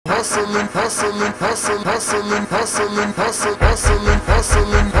All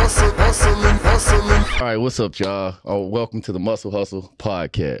right, what's up, y'all? Oh, welcome to the Muscle Hustle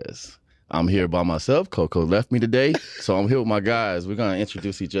podcast. I'm here by myself. Coco left me today, so I'm here with my guys. We're gonna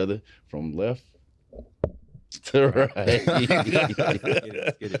introduce each other from left to right. Let's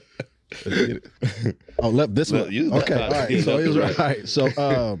get it. Oh, left this one. Okay, all right. So he was right. All right.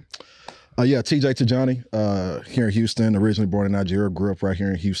 So, yeah, TJ Tijani, here in Houston. Originally born in Nigeria, grew up right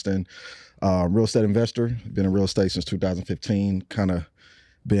here in Houston. Real estate investor. Been in real estate since 2015. Kind of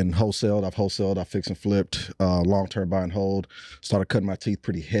been wholesaled. I've wholesaled. I fixed and flipped. Long-term buy and hold. Started cutting my teeth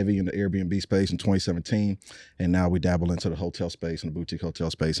pretty heavy in the Airbnb space in 2017, and now we dabble into the hotel space and the boutique hotel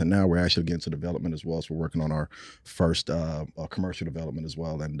space. And now we're actually getting to development as well. So we're working on our first commercial development as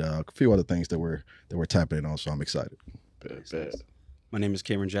well, and a few other things that we're tapping in on. So I'm excited. My name is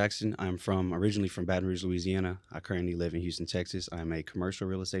Cameron Jackson. I'm originally from Baton Rouge, Louisiana. I currently live in Houston, Texas. I'm a commercial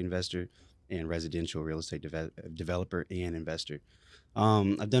real estate investor and residential real estate developer and investor.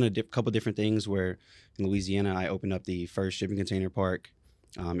 I've done a couple different things where in Louisiana, I opened up the first shipping container park.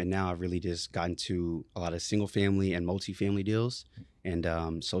 And now I've really just gotten to a lot of single family and multi-family deals. And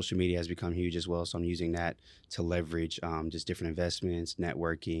social media has become huge as well. So I'm using that to leverage just different investments,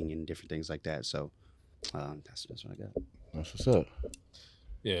 networking, and different things like that. So that's what I got. That's what's up.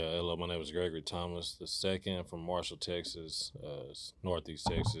 Yeah, hello, my name is Gregory Thomas II from Marshall, Texas, Northeast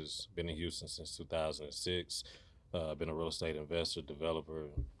Texas. Been in Houston since 2006. Been a real estate investor, developer,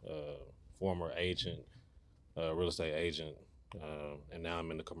 former agent, real estate agent, and now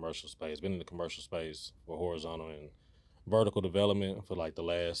I'm in the commercial space. Been in the commercial space for horizontal and vertical development for like the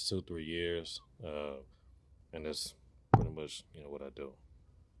last 2-3 years, and that's pretty much what I do.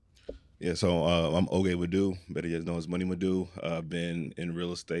 Yeah, so I'm Oge Wadu, better yet known as Money Wadu. I've been in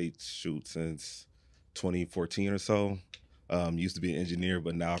real estate since 2014 or so. Used to be an engineer,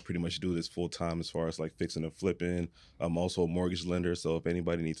 but now I pretty much do this full time as far as like fixing and flipping. I'm also a mortgage lender, so if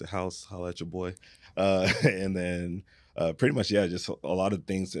anybody needs a house, holla at your boy. And then pretty much, yeah, just a lot of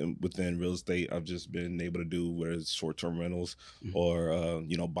things within real estate I've just been able to do, whether it's short-term rentals or,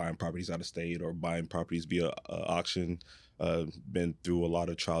 buying properties out of state or buying properties via auction. Been through a lot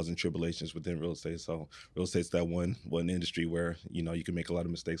of trials and tribulations within real estate. So real estate's that one industry where, you can make a lot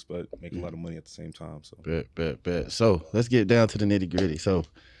of mistakes, but make a lot of money at the same time. So Bet. So let's get down to the nitty gritty. So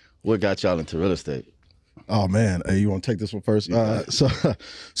what got y'all into real estate? Oh man, you want to take this one first? Yeah. So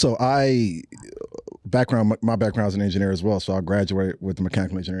my background is an engineer as well. So I graduated with a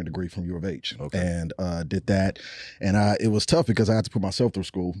mechanical engineering degree from U of H, and did that. And it was tough because I had to put myself through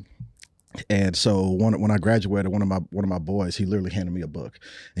school. And so when I graduated, one of my boys, he literally handed me a book,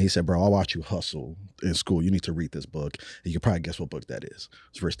 and he said, "Bro, I watch you hustle in school. You need to read this book." And you can probably guess what book that is.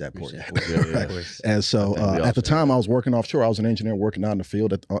 It's Rich Dad Poor Dad. Yeah. And so at the time, I was working offshore. I was an engineer working out in the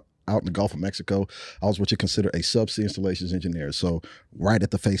field out in the Gulf of Mexico. I was what you consider a subsea installations engineer. So right at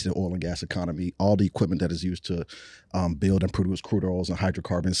the face of the oil and gas economy, all the equipment that is used to build and produce crude oils and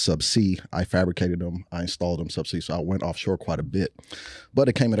hydrocarbons subsea, I fabricated them, I installed them subsea. So I went offshore quite a bit, but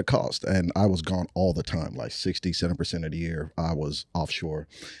it came at a cost, and I was gone all the time, like 67% of the year I was offshore.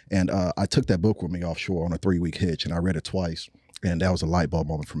 And I took that book with me offshore on a 3-week hitch, and I read it twice. And that was a light bulb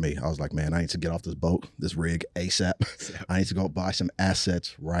moment for me. I was like, man, I need to get off this boat, this rig ASAP. I need to go buy some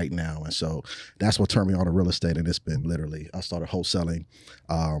assets right now. And so that's what turned me on to real estate. And it's been literally, I started wholesaling.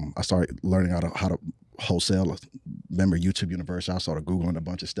 I started learning how to wholesale. Remember YouTube University? I started Googling a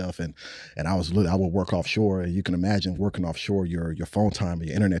bunch of stuff, and I would work offshore. And you can imagine working offshore, your phone time,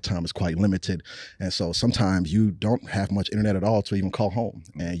 your internet time is quite limited. And so sometimes you don't have much internet at all to even call home.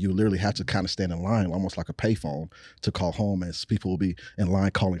 And you literally have to kind of stand in line, almost like a payphone, to call home, as people will be in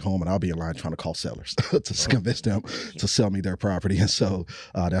line calling home, and I'll be in line trying to call sellers to convince them to sell me their property. And so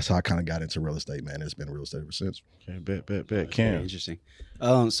that's how I kind of got into real estate, man. It's been real estate ever since. Okay, bet. Cam. Interesting.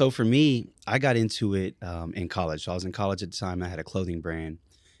 So for me, I got into it in college. So I was in college at the time. I had a clothing brand,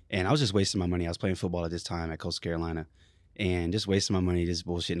 and I was just wasting my money. I was playing football at this time at Coastal Carolina, and just wasting my money, just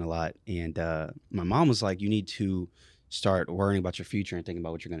bullshitting a lot. And my mom was like, "You need to start worrying about your future and thinking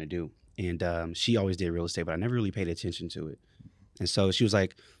about what you're going to do." And she always did real estate, but I never really paid attention to it. And so she was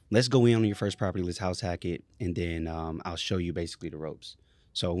like, "Let's go in on your first property. Let's house hack it, and then I'll show you basically the ropes."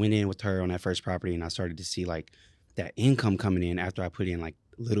 So I went in with her on that first property, and I started to see like that income coming in after I put in like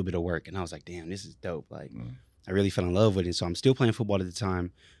a little bit of work. And I was like, damn, this is dope. Like, I really fell in love with it. So I'm still playing football at the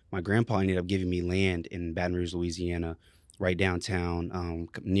time. My grandpa ended up giving me land in Baton Rouge, Louisiana, right downtown,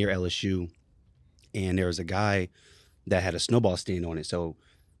 near LSU. And there was a guy that had a snowball stand on it. So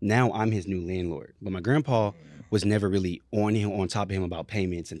now I'm his new landlord. But my grandpa was never really on top of him about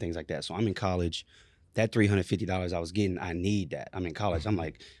payments and things like that. So I'm in college. that $350 I was getting, I need that. I'm in college. I'm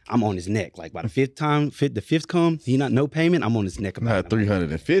like, I'm on his neck. Like by the fifth come, he not no payment, I'm on his neck about Not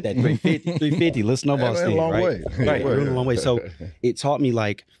 350. that 350, little snowball That's a stick, long right? way. Right, Yeah. it went a long way. So it taught me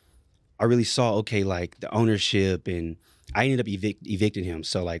like, I really saw, okay, like the ownership, and I ended up evicting him.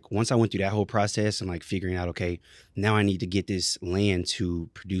 So like once I went through that whole process and like figuring out, okay, now I need to get this land to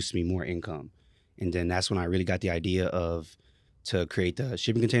produce me more income. And then that's when I really got the idea to create the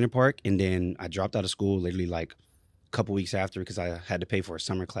shipping container park. And then I dropped out of school literally like a couple weeks after because I had to pay for a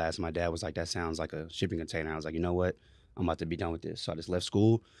summer class. My dad was like, that sounds like a shipping container. I was like, you know what? I'm about to be done with this. So I just left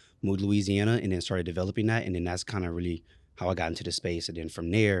school, moved to Louisiana, and then started developing that. And then that's kind of really how I got into the space. And then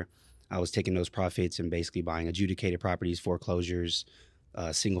from there, I was taking those profits and basically buying adjudicated properties, foreclosures,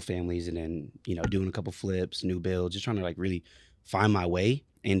 single families, and then, doing a couple flips, new builds, just trying to like really find my way.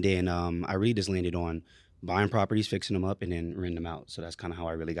 And then I really just landed on buying properties, fixing them up, and then renting them out. So that's kind of how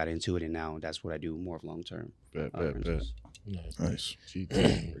I really got into it. And now that's what I do more of long term. Bet. Nice.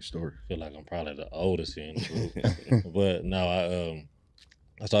 Great story. I feel like I'm probably the oldest here in the group. But no,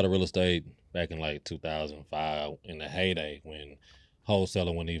 I started real estate back in like 2005 in the heyday when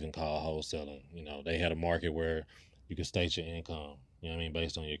wholesaling wasn't even called wholesaling. They had a market where you could state your income,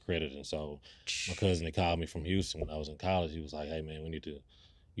 based on your credit. And so my cousin that called me from Houston when I was in college, he was like, hey man, we need to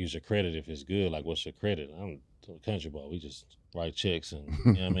use your credit if it's good. Like, what's your credit? I'm a country boy. We just write checks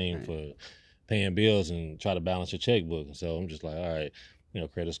and, for paying bills and try to balance your checkbook. And so I'm just like, all right,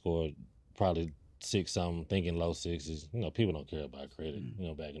 credit score probably 6 something, thinking low 6s. People don't care about credit,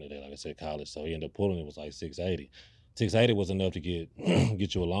 back in the day, like I said, college. So he ended up pulling it was like 680. 680 was enough to get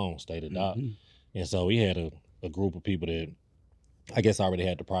you a loan, state of doc. And so we had a group of people that I guess already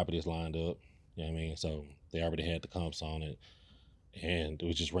had the properties lined up. So they already had the comps on it. And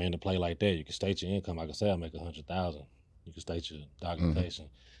we just ran the play like that. You can state your income. Like I said, I make $100,000. You can state your documentation.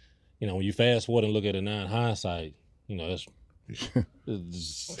 When you fast forward and look at it now in hindsight, it's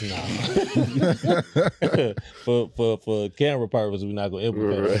for camera purposes, we're not gonna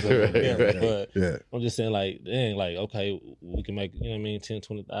implement it. But I'm just saying, like, dang, like, okay, we can make,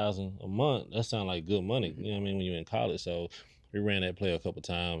 10,000-20,000 a month. That sounds like good money, when you're in college. So we ran that play a couple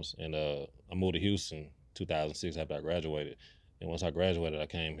times, and I moved to Houston 2006 after I graduated. And once I graduated, I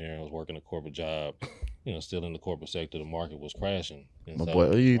came here and I was working a corporate job, still in the corporate sector. The market was crashing. And My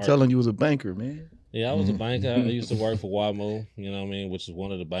boy, you telling you was a banker, man? Yeah, I was a banker. I used to work for WAMU, which is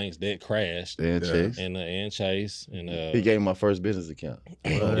one of the banks that crashed. And Chase. And Chase. And he gave me my first business account.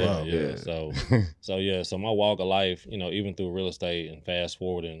 Yeah. So my walk of life, even through real estate and fast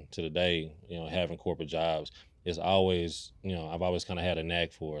forwarding to the day, having corporate jobs, it's always, I've always kind of had a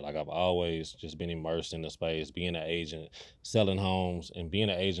knack for it. Like I've always just been immersed in the space, being an agent, selling homes, and being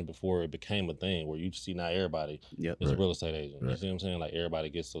an agent before it became a thing where you see now everybody is a real estate agent. You see what I'm saying? Like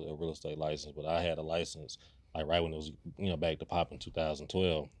everybody gets a real estate license, but I had a license like right when it was, back to pop in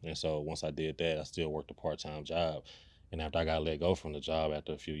 2012. And so once I did that, I still worked a part-time job. And after I got let go from the job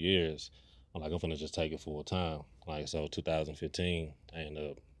after a few years, I'm like, I'm finna just take it full time. Like, so 2015, I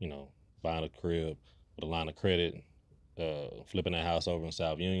ended up, buying a crib with a line of credit, flipping that house over in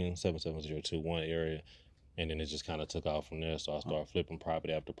South Union, 77021 area. And then it just kind of took off from there. So I started flipping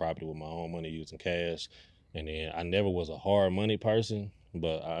property after property with my own money using cash. And then I never was a hard money person,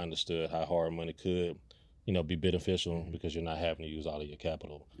 but I understood how hard money could, be beneficial because you're not having to use all of your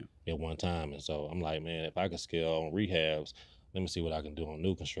capital at one time. And so I'm like, man, if I could scale on rehabs, let me see what I can do on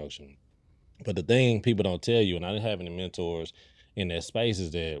new construction. But the thing people don't tell you, and I didn't have any mentors in that space,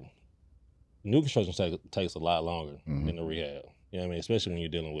 is that new construction takes a lot longer than the rehab. Especially when you're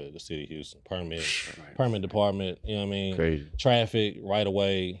dealing with the city of Houston. Permit department, Crazy. Traffic, right of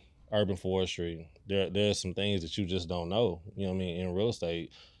way, urban forestry. There's some things that you just don't know, in real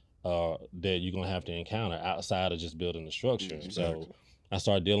estate that you're going to have to encounter outside of just building the structure. Exactly. So I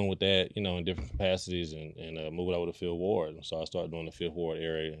started dealing with that, in different capacities and moved over to Fifth Ward. So I started doing the Fifth Ward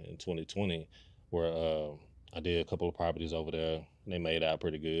area in 2020 where I did a couple of properties over there. They made out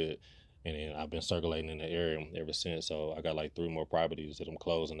pretty good. And then I've been circulating in the area ever since. So I got like 3 more properties that I'm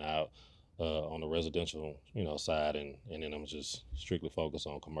closing out on the residential, side. And then I'm just strictly focused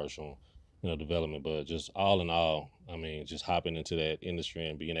on commercial, development. But just all in all, just hopping into that industry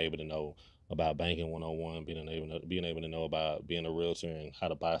and being able to know about banking 101, being able to know about being a realtor and how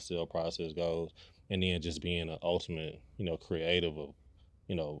the buy-sell process goes. And then just being an ultimate, creative of,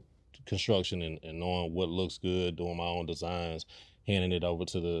 construction and knowing what looks good, doing my own designs, handing it over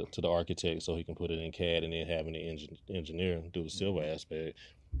to the architect so he can put it in CAD, and then having the engineer do the civil aspect.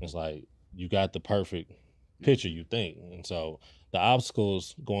 It's like you got the perfect picture, you think. And so the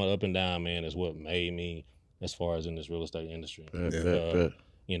obstacles going up and down, man, is what made me as far as in this real estate industry.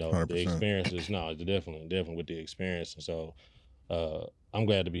 You know, 100%. the experience is definitely with the experience. And so I'm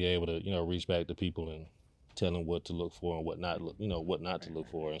glad to be able to, you know, reach back to people and tell them what to look for and what not to look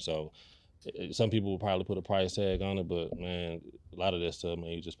for. And so some people will probably put a price tag on it, but man, a lot of that stuff,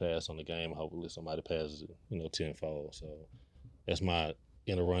 man, you just pass on the game. Hopefully somebody passes it, you know, tenfold. So that's my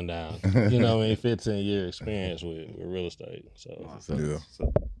in a rundown, you know what I mean, 15-year experience with real estate. So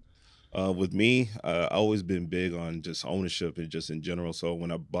with me, I've always been big on just ownership and just in general. So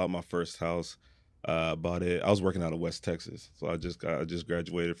when I bought my first house, bought it. I was working out of West Texas, so I just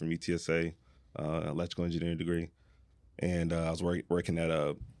graduated from UTSA, electrical engineering degree, and I was working at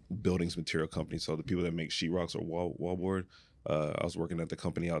a buildings material company. So the people that make sheetrocks or wallboard, I was working at the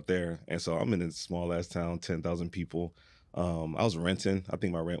company out there, and so I'm in a small ass town, 10,000 people. I was renting. I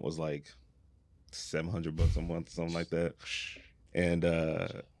think my rent was like $700 a month, something like that, and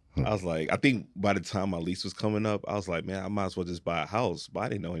I was like, I think by the time my lease was coming up, I was like, man, I might as well just buy a house. But I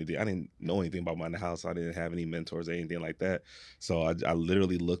didn't know anything. I didn't know anything about buying a house. I didn't have any mentors or anything like that. So I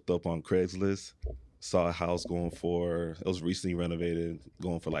literally looked up on Craigslist, saw a house it was recently renovated,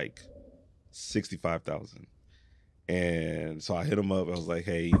 going for like $65,000. And so I hit him up. I was like,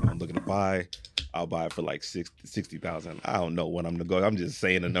 hey, I'm looking to buy. I'll buy it for like 60,000. I don't know what I'm gonna go. I'm just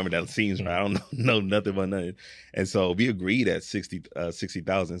saying a number that seems right. I don't know nothing about nothing. And so we agreed at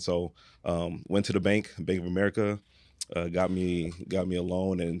 60,000. So went to the Bank of America, got me a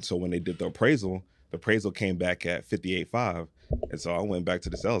loan. And so when they did the appraisal came back at 58.5. And so I went back to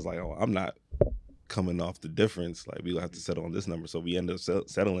the sales like, oh, I'm not coming off the difference. Like, we have to settle on this number. So we ended up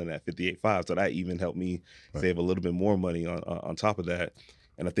settling at 58.5. So that even helped me save a little bit more money on top of that.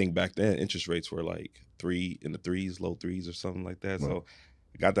 And I think back then interest rates were like low threes or something like that. Right. So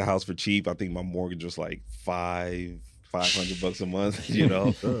I got the house for cheap. I think my mortgage was like $500 a month, you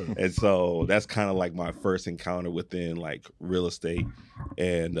know? And so that's kind of like my first encounter within like real estate.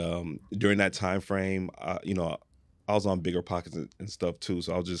 And during that time frame, you know, I was on Bigger Pockets and stuff too.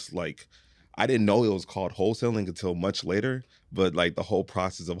 So I was just like, I didn't know it was called wholesaling until much later, but like the whole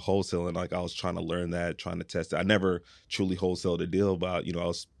process of wholesaling, like I was trying to learn that, trying to test it. I never truly wholesaled a deal, but you know, I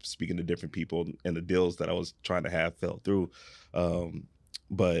was speaking to different people and the deals that I was trying to have fell through.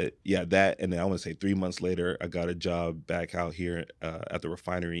 But yeah, that, and then I want to say 3 months later, I got a job back out here at the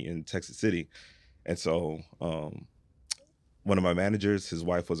refinery in Texas City. And so one of my managers, his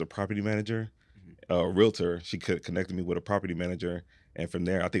wife was a property manager, a realtor. She connected me with a property manager. And from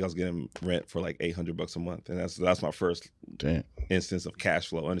there, I think I was getting rent for like $800 a month. And that's my first instance of cash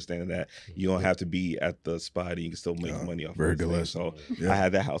flow, understanding that you don't have to be at the spot and you can still make money off very of it. So I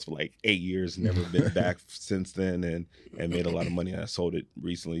had that house for like 8 years, never been back since then, and made a lot of money. And I sold it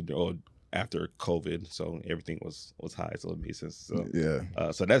recently or after COVID. So everything was high. So it made sense. So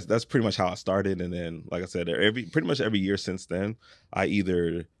so that's pretty much how I started. And then, like I said, pretty much every year since then, I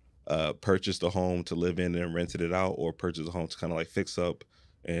either purchased a home to live in and rented it out, or purchased a home to kind of like fix up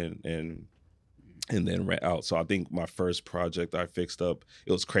and then rent out. So I think my first project I fixed up,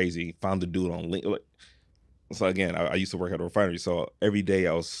 it was crazy. Found the dude on LinkedIn. So again, I used to work at a refinery. So every day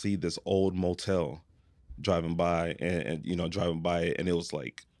I would see this old motel driving by and you know, driving by it. And it was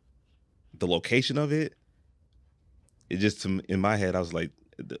like the location of it, it just, in my head, I was like,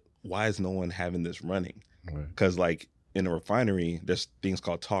 why is no one having this running? Because like, in a refinery, there's things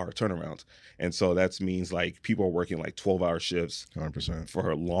called TAR, turnarounds. And so that means like people are working like 12-hour shifts 100%. for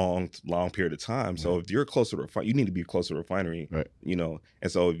a long period of time. So if you're closer to you need to be closer to refinery, you know?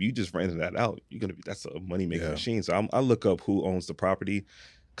 And so if you just rented that out, that's a money-making machine. So I look up who owns the property,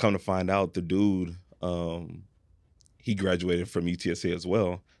 come to find out the dude, he graduated from UTSA as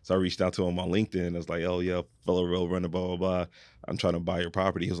well. So I reached out to him on LinkedIn and was like, oh yeah, fellow rail runner, blah, blah, blah. I'm trying to buy your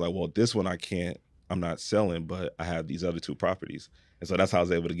property. He was like, well, this one I'm not selling, but I have these other two properties. And so that's how I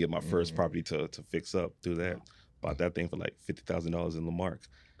was able to get my first property to fix up through that. Bought that thing for like $50,000 in Lamarck.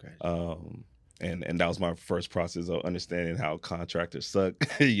 And that was my first process of understanding how contractors suck.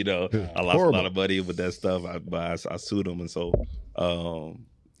 You know, I lost a lot of money with that stuff, but I sued them. And so,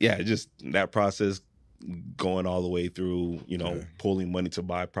 just that process going all the way through, you know, pulling money to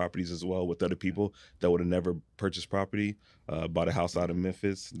buy properties as well with other people that would have never purchased property. Bought a house out in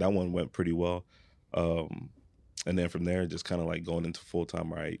Memphis. That one went pretty well. And then from there, just kind of like going into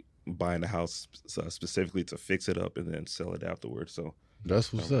full-time, right? Buying a house specifically to fix it up and then sell it afterwards. So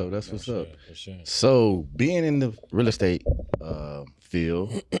that's what's up. That's what's up. Sure. So being in the real estate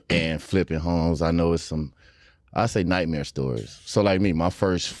field and flipping homes, I know it's I say nightmare stories. So like me, my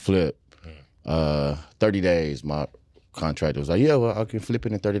first flip, 30 days, my contractor was like, yeah, well, I can flip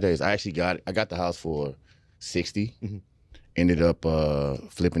it in 30 days. I got the house for 60. Ended up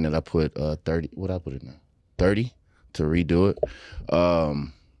flipping it. I put 30. What I put in there? 30 to redo it.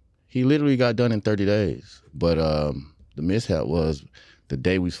 he literally got done in 30 days. But the mishap was the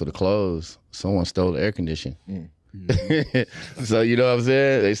day we was for the close, someone stole the air conditioning. So you know what I'm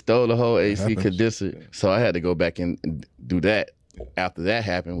saying? They stole the whole AC condenser. So I had to go back and do that. After that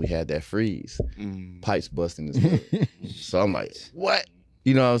happened, we had that freeze. Pipes busting as well. So I'm like, what?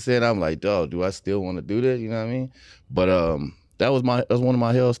 You know what I'm saying? I'm like, dog, do I still want to do this? You know what I mean? But that was one of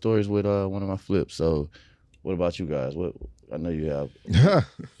my hell stories with one of my flips. So what about you guys? What I know you have. You know,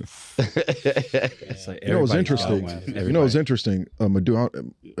 it was interesting. You know, it was interesting. Madu, I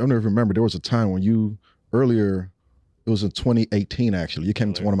don't know if you remember, there was a time when you earlier, it was in 2018 actually, you came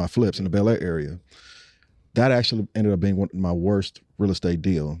into one of my flips in the Bel Air area. That actually ended up being one of my worst real estate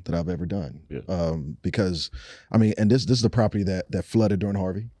deal that I've ever done. Yeah. Because, I mean, and this is the property that flooded during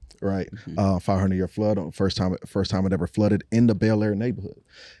Harvey, right? 500-year flood, first time it ever flooded in the Bel Air neighborhood.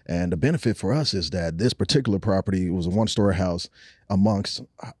 And the benefit for us is that this particular property was a one-story house amongst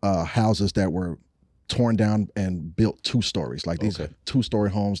houses that were torn down and built 2 stories. Like these 2-story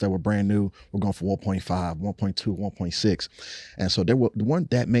homes that were brand new were going for 1.5, 1.2, 1.6. And so there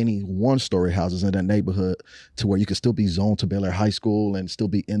weren't that many 1-story houses in that neighborhood to where you could still be zoned to Bel Air High School and still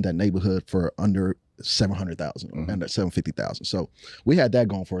be in that neighborhood for under 700,000 and 750,000. So we had that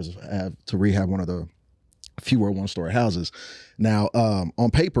going for us to rehab one of the fewer 1-story houses. Now,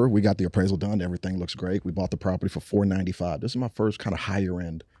 on paper, we got the appraisal done. Everything looks great. We bought the property for $495. This is my first kind of higher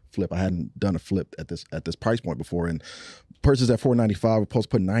end flip. I hadn't done a flip at this price point before, and purchased at $495. We're supposed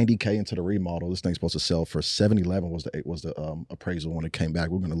to put $90K into the remodel. This thing's supposed to sell for $711 was the appraisal when it came back.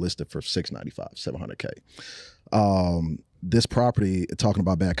 We're going to list it for $695, $700K. This property, talking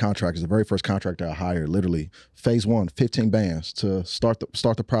about bad contractors, the very first contractor I hired, literally phase 1, 15 bands to start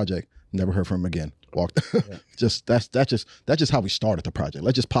the project. Never heard from him again. Walked. That's just how we started the project.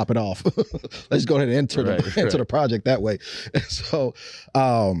 Let's just pop it off. Let's go ahead and enter the project that way. And so,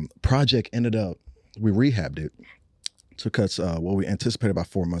 project ended up, we rehabbed it. Took us we anticipated about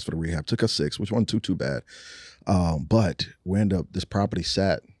 4 months for the rehab. Took us 6, which wasn't too bad. But we ended up, this property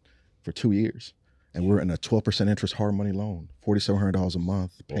sat for 2 years, and we're in a 12% interest hard money loan, $4,700 a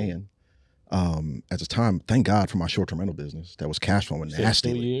month paying. At the time, thank God for my short-term rental business that was cash flowing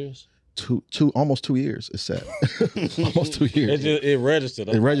nastily. 2 years. Almost 2 years. It's set. Almost 2 years. It registered.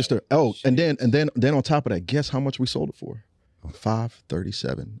 It registered. Oh, and then on top of that, guess how much we sold it for?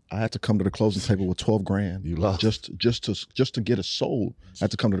 $537. I had to come to the closing table with $12,000. You lost just to get it sold. I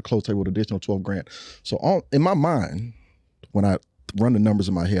had to come to the closing table with additional $12,000. So in my mind, when I run the numbers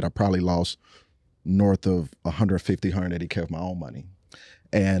in my head, I probably lost north of 150, 180K of my own money.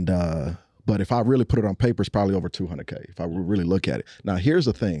 And but if I really put it on paper, it's probably over 200K if I really look at it. Now, here's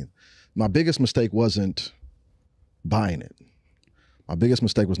the thing. My biggest mistake wasn't buying it. My biggest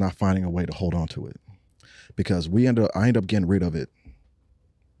mistake was not finding a way to hold on to it, because I ended up getting rid of it,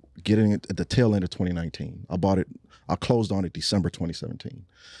 getting it at the tail end of 2019. I bought it. I closed on it December 2017.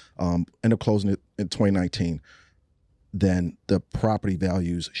 Ended up closing it in 2019. Then the property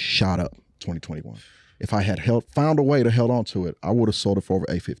values shot up 2021. If I had found a way to hold on to it, I would have sold it for over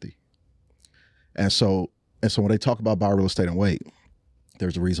 $850. And so when they talk about buy real estate and wait,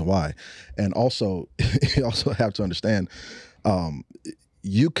 there's a reason why. And also, you also have to understand,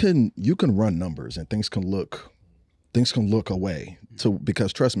 you can run numbers and things can look away. So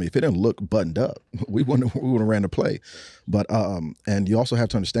because trust me, if it didn't look buttoned up, we wouldn't have ran the play. But and you also have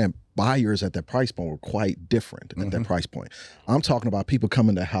to understand, buyers at that price point were quite different at that price point. I'm talking about people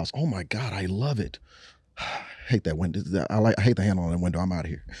coming to the house. Oh my God, I love it. Hate that window. I hate the handle on that window. I'm out of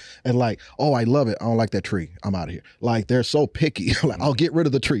here. And like, oh, I love it. I don't like that tree. I'm out of here. Like, they're so picky. Like, I'll get rid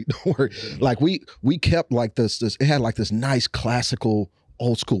of the tree. Don't worry. Like we kept like this. It had like this nice classical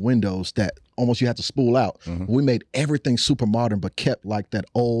old school windows that almost you had to spool out. We made everything super modern, but kept like that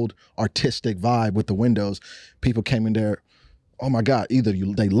old artistic vibe with the windows. People came in there. Oh my God! Either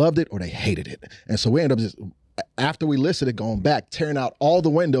they loved it or they hated it. And so we ended up just, after we listed it, going back, tearing out all the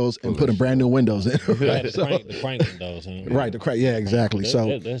windows and putting brand new windows in. Right, the crank windows. Huh? Right, the crank. Yeah, exactly.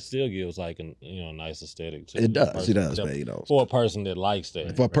 That still gives like a nice aesthetic too. It does. It does, man. For a person that likes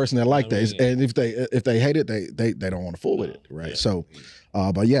that. For a person that likes that, and if they hate it, they don't want to fool with it, right? Yeah. So,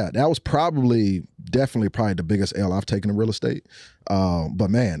 but yeah, that was definitely the biggest L I've taken in real estate.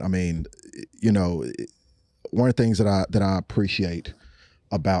 But man, I mean, one of the things that I appreciate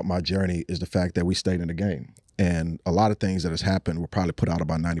about my journey is the fact that we stayed in the game. And a lot of things that has happened were probably put out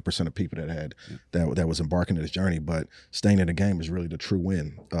about 90% of people that was embarking in this journey. But staying in the game is really the true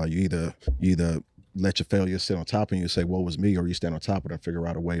win. You either let your failure sit on top and you say, "Woe was me," or you stand on top of it and figure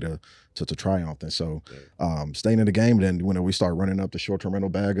out a way to triumph. And so, staying in the game. Then when we start running up the short-term rental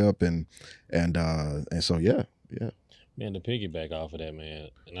bag up, and so yeah. Man, to piggyback off of that, man,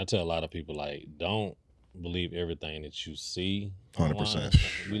 and I tell a lot of people, like, don't believe everything that you see.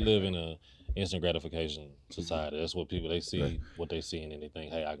 100%. We live in a instant gratification society. That's what people, they see what they see and then they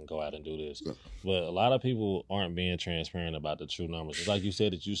think, hey, I can go out and do this. But a lot of people aren't being transparent about the true numbers. It's like you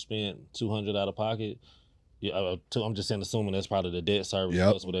said that you spent $200 out of pocket. Yeah, I'm just saying, assuming that's probably the debt service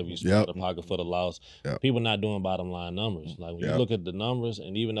plus whatever you spend out of pocket for the loss. People not doing bottom line numbers. Like when you look at the numbers,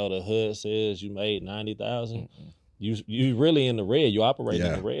 and even though the HUD says you made 90,000, you really in the red. You operate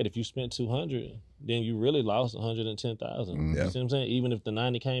in the red. If you spent 200, then you really lost 110,000. You see what I'm saying? Even if the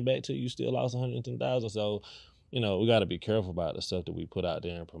 90 came back to you, you still lost 110,000. So, you know, we got to be careful about the stuff that we put out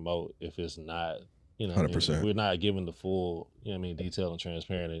there and promote. If it's not, you know, 100%. we're not giving the full, you know what I mean, detail and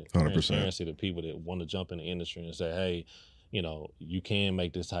transparency to people that want to jump in the industry and say, hey, you know, you can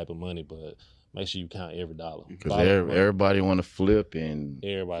make this type of money, but make sure you count every dollar. Because everybody want to flip and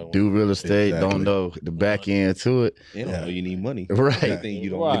do real estate, don't know the back end to it. They don't know you need money. Right.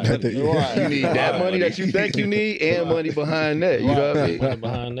 You don't need You need that money that you think you need and money behind that. You know what I mean? Money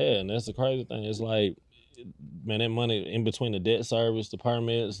behind that. And that's the crazy thing. It's like, man, that money in between the debt service, the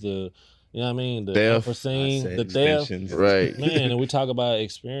permits, the, you know what I mean? The theft. Unforeseen, the theft. Right. Man, and we talk about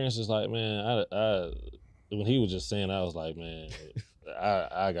experiences like, man, I when he was just saying, I was like, man,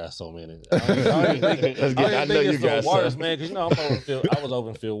 I got so many. I know you got some, man, because you know I was over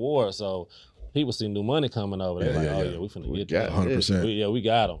in Field Ward, so people see new money coming over. They're like, oh yeah, we finna get that. 100%. We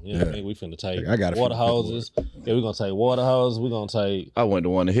got them. You know what I mean? We finna take I got water hoses. Yeah, we're gonna take water hoses. We're gonna take. I went to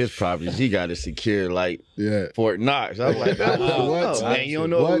one of his properties. He got it secured like Fort Knox. I was like, what? Man, you don't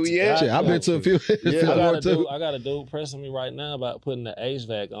know who he is? I've been to a few. I got a dude pressing me right now about putting the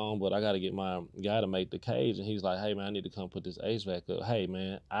HVAC on, but I got to get my guy to make the cage, and he's like, hey man, I need to come put this HVAC up. Hey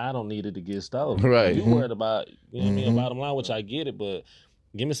man, I don't need it to get stolen. Right. You worried about, you know what I mean, bottom line, which I get it, but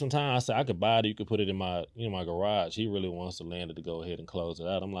give me some time. I said I could buy it. You could put it in my, you know, my garage. He really wants the landlord to go ahead and close it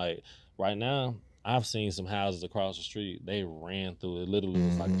out. I'm like, right now, I've seen some houses across the street. They ran through it. Literally,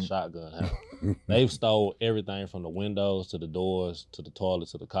 it's like a shotgun house. They've stole everything from the windows to the doors to the toilet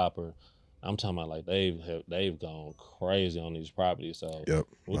to the copper. I'm talking about like they've gone crazy on these properties. So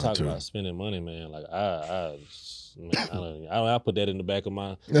we're talking about spending money, man. Like I put that in the back of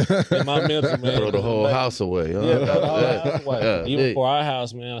my mental, man. Throw the whole house away. Huh? Yeah, throw the whole house away. Even for our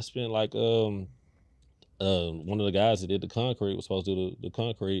house, man, I spent like one of the guys that did the concrete was supposed to do the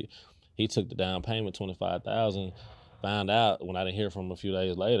concrete. He took the down payment, $25,000. Found out when I didn't hear from him a few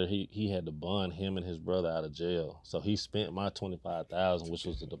days later, he had to bond him and his brother out of jail. So he spent my $25,000, which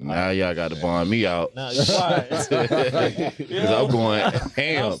was the deposit. Now y'all got to bond me out. Now you're right. Because I'm going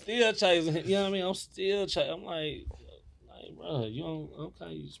ham. I'm still chasing him. You know what I mean? I'm still chasing. I'm like, bro, you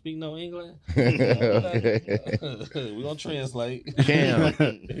don't you speak no English? We're gonna translate. Cam,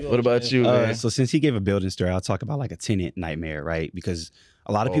 what about you, man? So since he gave a building story, I'll talk about like a tenant nightmare, right? Because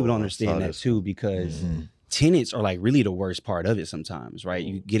a lot of people don't understand that too, because tenants are like really the worst part of it sometimes, right?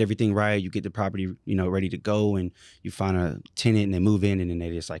 You get everything right, you get the property, you know, ready to go, and you find a tenant and they move in and then they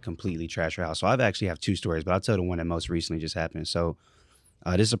just like completely trash your house. So I've actually have two stories, but I'll tell the one that most recently just happened. So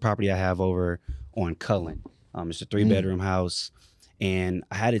this is a property I have over on Cullen. It's a 3-bedroom house, and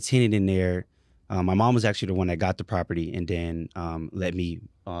I had a tenant in there. My mom was actually the one that got the property and then let me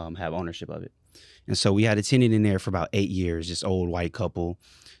have ownership of it. And so we had a tenant in there for about 8 years, this old white couple.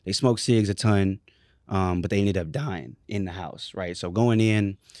 They smoked cigs a ton, but they ended up dying in the house, right? So going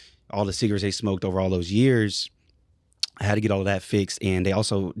in, all the cigarettes they smoked over all those years, I had to get all of that fixed, and they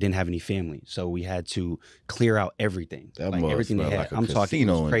also didn't have any family, so we had to clear out everything. That like everything they had. Like I'm talking,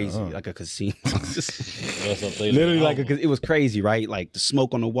 it was crazy, like a casino. Literally, like it was crazy, right? Like the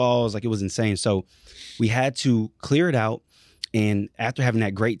smoke on the walls, like it was insane. So we had to clear it out, and after having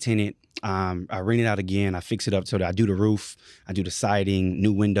that great tenant, I rent it out again. I fix it up so that I do the roof, I do the siding,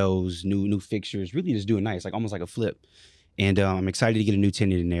 new windows, new fixtures. Really, just do it nice, like almost like a flip. And I'm excited to get a new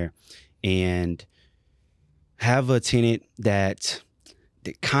tenant in there, and have a tenant that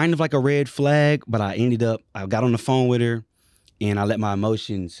kind of like a red flag, but I got on the phone with her and I let my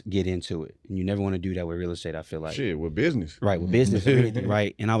emotions get into it. And you never want to do that with real estate, I feel like. Shit, with business. Right, with business and anything,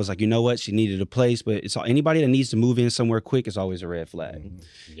 right? And I was like, you know what? She needed a place, but it's anybody that needs to move in somewhere quick is always a red flag.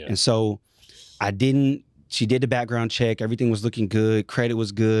 Yeah. And so she did the background check. Everything was looking good. Credit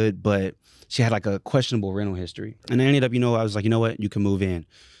was good, but she had like a questionable rental history. And I ended up, I was like, you know what? You can move in.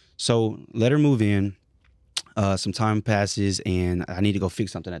 So let her move in. Some time passes and I need to go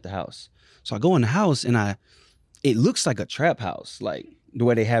fix something at the house. So I go in the house and it looks like a trap house, like the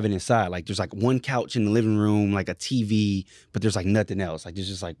way they have it inside. Like there's like one couch in the living room, like a TV, but there's like nothing else. Like there's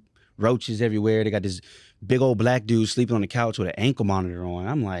just like roaches everywhere. They got this big old black dude sleeping on the couch with an ankle monitor on.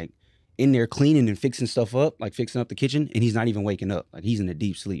 I'm like, in there cleaning and fixing stuff up, like fixing up the kitchen, and he's not even waking up. Like he's in a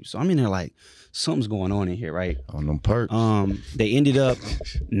deep sleep. So I'm in there like, something's going on in here, right? On them perks. They ended up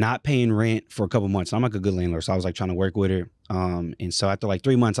not paying rent for a couple months. I'm like a good landlord, so I was like trying to work with her. And so after like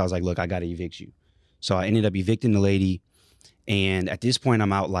 3 months, I was like, look, I gotta evict you. So I ended up evicting the lady, and at this point,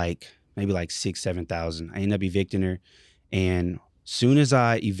 I'm out like maybe like 6,000-7,000. I ended up evicting her, and soon as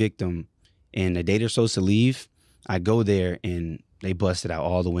I evict them, and the day they're supposed to leave, I go there and they busted out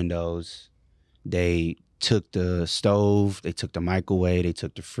all the windows. They took the stove, they took the microwave, they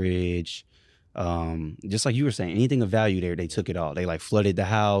took the fridge. Just like you were saying, anything of value there, they took it all. They like flooded the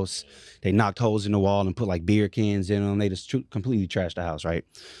house. They knocked holes in the wall and put like beer cans in them. They just completely trashed the house, right?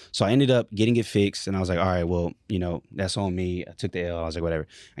 So I ended up getting it fixed, and I was like, all right, well, you know, that's on me. I took the L. I was like, whatever.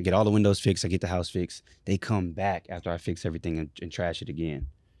 I get all the windows fixed. I get the house fixed. They come back after I fix everything and trash it again,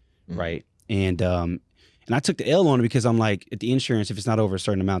 right? And I took the L on it because I'm like, at the insurance, if it's not over a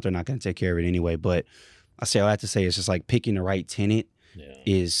certain amount, they're not going to take care of it anyway. But I say all I have to say is just like picking the right tenant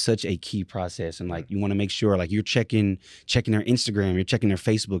is such a key process. And like, you want to make sure like you're checking their Instagram, you're checking their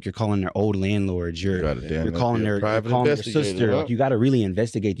Facebook, you're calling their old landlords, you're calling their sister. Like, you got to really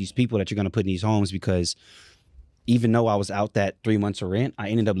investigate these people that you're going to put in these homes, because even though I was out that 3 months of rent, I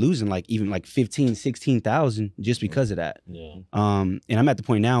ended up losing like even like 15, 16,000 just because of that. And I'm at the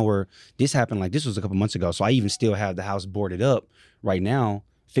point now where this happened, like this was a couple months ago. So I even still have the house boarded up right now,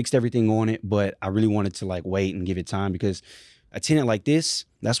 fixed everything on it, but I really wanted to like wait and give it time, because a tenant like this,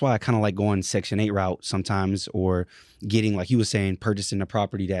 that's why I kind of like going Section 8 route sometimes, or getting, like you were saying, purchasing a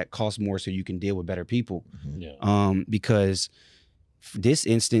property that costs more so you can deal with better people. Because for this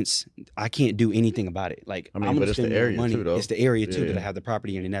instance, I can't do anything about it. Like, I mean, I'm but gonna it's the spend more area money. too, though. It's the area too that I have the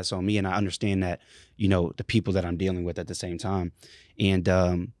property in, and that's on me. And I understand that, you know, the people that I'm dealing with at the same time. And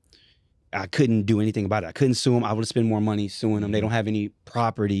I couldn't do anything about it. I couldn't sue them. I would spend more money suing them. They don't have any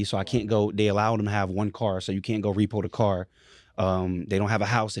property, so I can't go. They allow them to have one car, so you can't go repo the car. They don't have a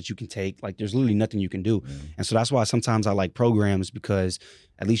house that you can take. Like, there's literally nothing you can do. And so that's why sometimes I like programs, because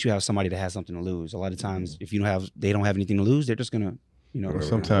at least you have somebody that has something to lose. A lot of times, if they don't have anything to lose, they're just gonna, you know. Well,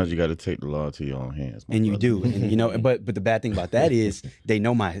 sometimes you got to take the law into your own hands. And you do, and you know. But the bad thing about that is they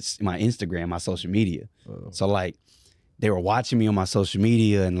know my Instagram, my social media. So like, they were watching me on my social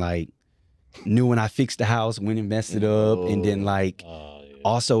media and like knew when I fixed the house, went and messed it up, and then like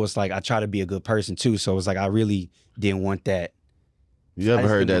also it's like I try to be a good person too. So it's like I really didn't want that. You ever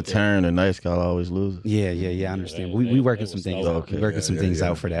heard that term, the nice guy always loses? Yeah, I understand. We working some things out. We working some things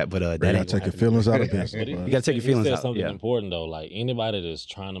out for that, but that ain't take your feelings out of this. You gotta take your feelings out. Something important though, like anybody that's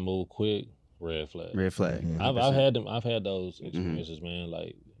trying to move quick, red flag. Red flag. I've had them. I've had those experiences, man.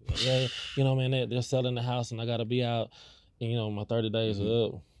 Like, yeah, you know, man, they're selling the house and I gotta be out. And, you know, my 30 days are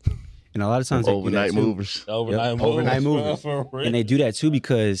up. And a lot of times overnight movers. Overnight movers. And they do that too,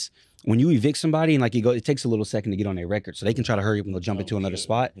 because when you evict somebody and like it takes a little second to get on their record, so they can try to hurry up and go jump into another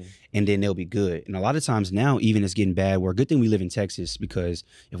spot, and then they'll be good. And a lot of times now, even it's getting bad. Where a good thing we live in Texas, because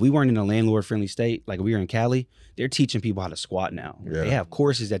if we weren't in a landlord-friendly state, like we were in Cali, they're teaching people how to squat now. They have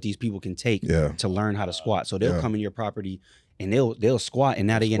courses that these people can take to learn how to squat. So they'll come in your property and they'll squat, and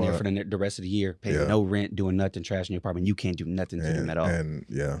now they in there for the rest of the year, paying no rent, doing nothing, trashing your apartment. You can't do nothing to them at all. And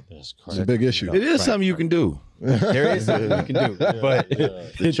That's it's a big issue. It is something you can do. There is something you can do, but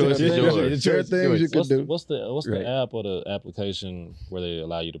the choice is yours. There are things you can do. What's the app or the application where they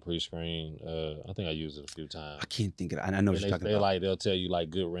allow you to pre-screen? I think I used it a few times. I can't think of it. I know what you're talking about. They'll tell you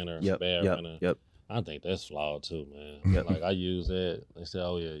like good renter, bad renter. I think that's flawed too, man. Like I use that. They say,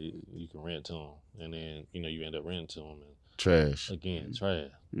 oh yeah, you can rent to them, and then you know you end up renting to them. And trash. Again, trash.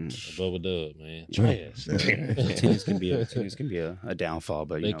 Above a dub, man. Trash. Tenants can be a downfall,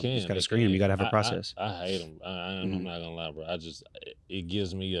 but you just gotta screen them. You gotta have a process. I hate them. I'm not gonna lie, bro. It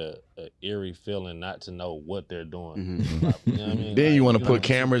gives me a eerie feeling not to know what they're doing. You know what I mean? Then you want to put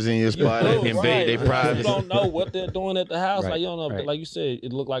cameras in your spot and invade their privacy. You don't know what they're doing at the house. Like you don't know, like you said,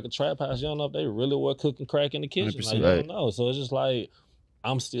 it looked like a trap house. You don't know if they really were cooking crack in the kitchen. Like, you don't know. So it's just like,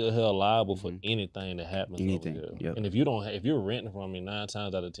 I'm still held liable for anything that happens over there. And if you're renting from me 9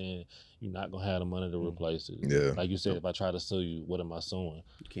 times out of 10, you're not gonna have the money to replace it. Yeah. Like you said, if I try to sue you, what am I suing?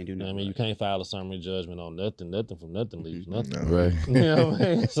 You can't do nothing. You know what I mean, you can't file a summary judgment on nothing. Nothing from nothing leaves nothing. Right. You know what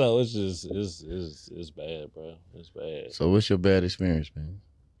I mean? So it's just it's bad, bro. It's bad. So what's your bad experience, man?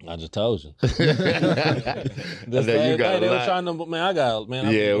 I just told you. You got they were trying to, man. I got,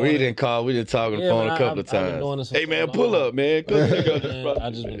 man. Yeah, we didn't talk on the phone a couple of times. Hey, man, pull up, man. I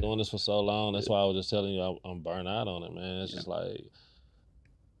just been doing this for so long. That's why I was just telling you I'm burnt out on it, man. It's just like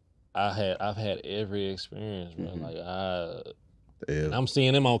I've had every experience, man. Like Yeah. I'm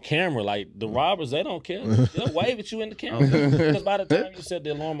seeing them on camera. Like the robbers, they don't care. They'll wave at you in the camera. Because by the time you set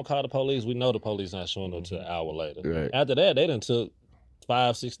the alarm or call the police, we know the police not showing up until an hour later. Right. After that, they done took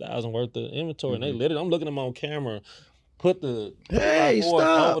 5,000-6,000 worth of inventory, and they literally, I'm looking at them on camera. Put the 2x4s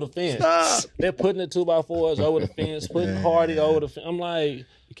stop, over the fence. stop. They're putting the 2x4s over the fence, putting Hardy over the fence. I'm like,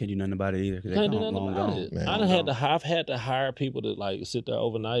 You can't do nothing about it either. 'Cause can't they do nothing long about gone. it. Man, I've had to hire people to like sit there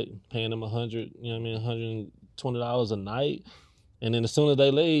overnight, paying them $100, you know what I mean, $120 a night, and then as soon as they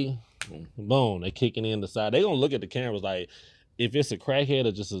leave, boom, they kicking in the side. They gonna look at the cameras like. If it's a crackhead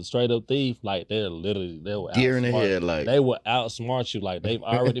or just a straight up thief, like they will Deer in the head, like they will outsmart you. Like they've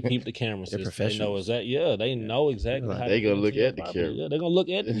already peeped the camera system. They know professionals. they know exactly how they to gonna look get into at the your camera. property. Yeah, they gonna look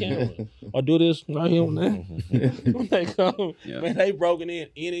at the camera or do this right here on that. When they come, man, they broken in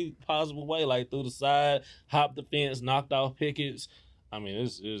any possible way, like through the side, hopped the fence, knocked off pickets. I mean,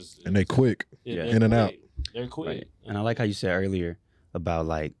 it's And they quick. they're in and out. quick. They're quick. Right. And I like how you said earlier about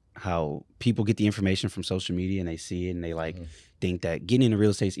like how people get the information from social media and they see it and they like think that getting into real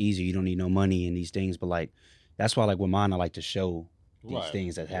estate is easy. You don't need no money and these things. But like that's why like with mine, I like to show these Right.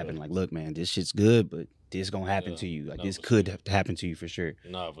 things that happen. Like, look, man, this shit's good, but this gonna happen to you. Like No, this for could happen to you for sure.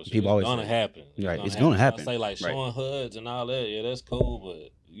 No, for sure. People always it's gonna say- happen. Right, it's gonna happen. I say like Right. showing HUDs and all that. Yeah, that's cool,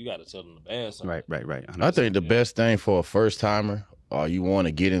 but you got to tell them the bad side. Right. I think the best thing for a first timer or you want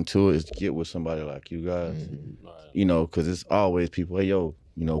to get into it is to get with somebody like you guys. Right. You know, because it's always people, hey, yo,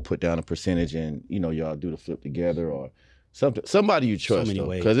 you know, put down a percentage and, you know, y'all do the flip together or something. Somebody you trust, many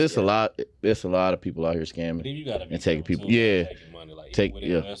ways. because it's a lot. There's a lot of people out here But scamming. then you gotta be And taking careful, people- too, yeah. about taking money. Like Take- with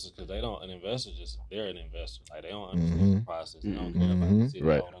yeah. investors, because they don't. An investor they're an investor. Like they don't understand the process. They don't care about the city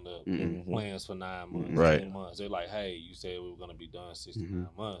Right. holding the plans for 9 months, Right. 10 months. They're like, hey, you said we were gonna be done 69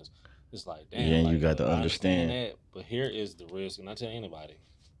 months. It's like, damn. Yeah, and you like, got to I understand. that. But here is the risk, and I tell anybody,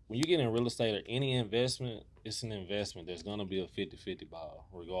 when you get in real estate or any investment, it's an investment. There's gonna be a 50-50 ball,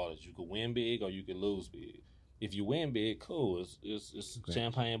 regardless. You could win big or you could lose big. If you win big, cool. It's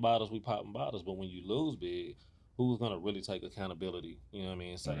champagne bottles, we popping bottles. But when you lose big, who's gonna really take accountability? You know what I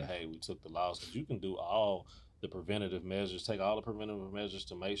mean? Say, hey, we took the loss. Because you can do all the preventative measures, take all the preventative measures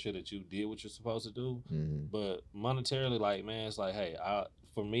to make sure that you did what you're supposed to do. But monetarily, like, man, it's like, hey,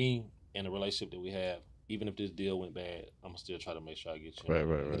 for me, in the relationship that we have, even if this deal went bad, I'm gonna still try to make sure I get you.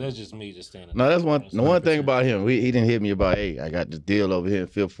 Right. But that's just me just standing. No, that's there. the one thing about him. He didn't hit me about, hey, I got this deal over here in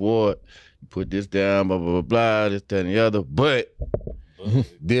Fifth Ward. You put this down, blah, blah, blah, blah, this, that, and the other. But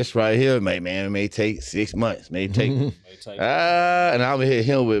this right here, man, it may take 6 months. May take, and I'm gonna hit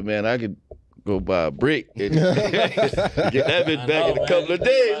him with, man, I could go buy a brick and get that bitch back in a couple of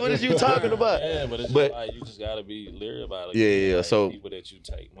days. What is you talking about? Yeah, but it's But- just like you just gotta be leery about it. Yeah. Like, So people that you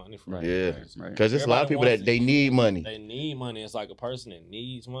take money from. Right. yeah, Right. because there's a lot of people Everybody that they wants need money. They need money. It's like a person that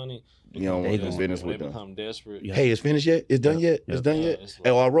needs money. You don't They want don't. to business When with they them. become desperate. Yeah. Hey, it's finished yet? It's done yet? Yeah. It's done Yeah, yet? it's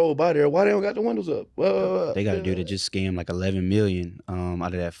Hey, like- I rolled by there. Why they don't got the windows up? They got a dude that just scammed like 11 million out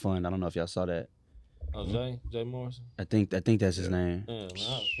of that fund. I don't know if y'all saw that. Oh, Jay Morrison. I think that's his name. Yeah,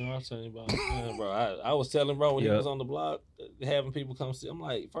 man, I was telling you about, man, bro. I was telling bro when he Yeah. was on the block, having people come see. I'm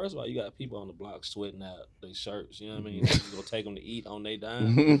like, first of all, you got people on the block sweating out their shirts. You know what I mean? You gonna take them to eat on their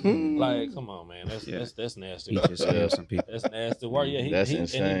dime? Like, come on, man. That's nasty. He just scammed some people. That's nasty work. Yeah, That's and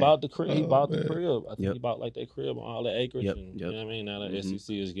insane. he bought the crib. He Oh, bought the man. crib. I think Yep. he bought like that crib on all that acreage. Yep, And, yep. You know what I mean? Now that Mhm.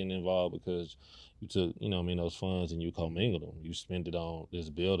 SEC is getting involved because you took, you know what I mean, those funds and you commingled them. You spent it on this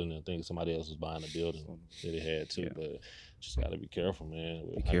building and think somebody else was buying the building that it had too. Yeah. But just got to be careful, man.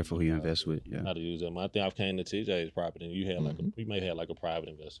 Be careful who you invest with. Yeah. How to use them. I think I've came to TJ's property and you had like we may have had like a private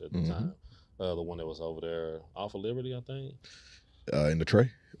investor at the time. The one that was over there off of Liberty, I think. In the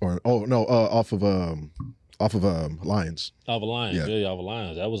tray, or off of Lions. Off of Lions, Yeah. yeah, off of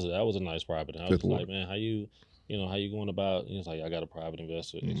Lions. That was a nice property. I was Fifth just Ward. like, man, how you going about? He was like, I got a private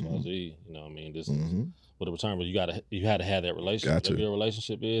investor, XYZ. You know what I mean? This is what the return, but you had to have that relationship. Got to. Whatever your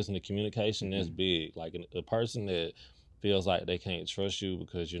relationship is and the communication, that's big. Like a person that feels like they can't trust you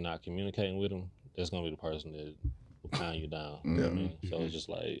because you're not communicating with them, that's gonna be the person that will pound you down. You know what I mean? So it's just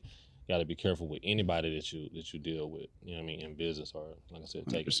like got to be careful with anybody that you deal with. You know what I mean? In business or like I said,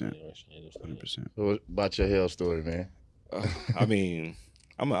 taking 100%. money or exchange. 100%. So what about your hell story, man? I mean,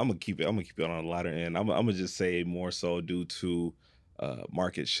 I'm gonna keep it on the lighter end. I'm gonna just say more so due to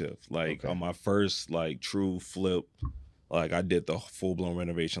market shift. Like on my first like true flip, like I did the full blown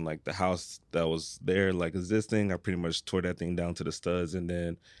renovation. Like the house that was there, like existing, I pretty much tore that thing down to the studs and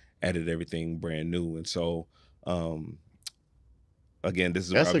then added everything brand new. And so again, this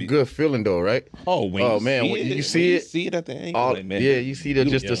is That's a good feeling though, right? Oh, when Oh you man, see when it, you see it, see it at the angle, all, like, man, yeah, you see the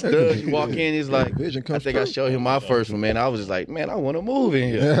just the stud. You walk in, it's like Vision I comes think I true. showed him my first one, man. I was just like, man, I want to move in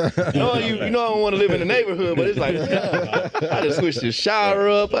here. You know, I don't want to live in the neighborhood, but it's like, I just switched the shower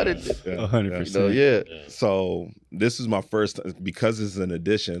up. I did, 100%. yeah. So this is my first, because it's an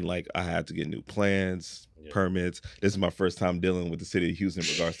addition. Like I had to get new plans, permits. This is my first time dealing with the city of Houston in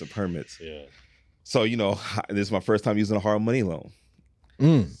regards to permits. Yeah. So this is my first time using a hard money loan.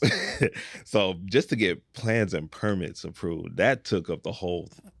 So just to get plans and permits approved, that took up the whole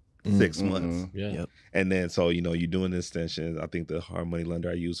 6 months. Yeah. And then so you're doing extensions. I think the hard money lender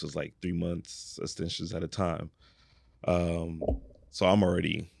I used was like 3 months extensions at a time. So I'm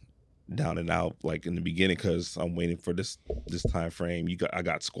already down and out like in the beginning because I'm waiting for this time frame. I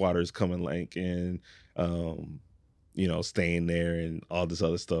got squatters coming like in, staying there and all this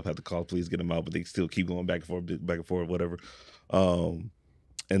other stuff. Had to call police, get them out, but they still keep going back and forth, whatever.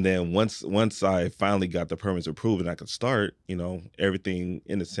 And then once I finally got the permits approved and I could start, everything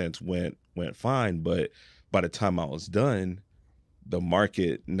in a sense went fine. But by the time I was done, the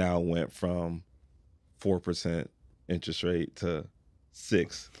market now went from 4% interest rate to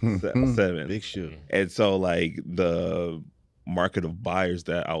 6, 7. Big shit. And so like the market of buyers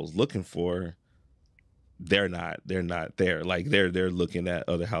that I was looking for, they're not there. Like they're looking at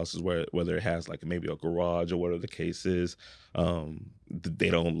other houses whether it has like maybe a garage or whatever the case is. They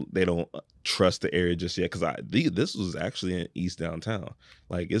don't trust the area just yet because this was actually in East Downtown.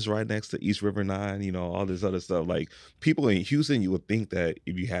 Like it's right next to East River 9, all this other stuff. Like people in Houston, you would think that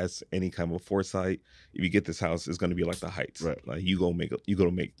if you had any kind of foresight, if you get this house, it's going to be like the Heights. Right. Like you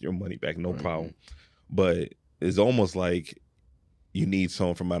gonna make your money back, no problem. But it's almost like you need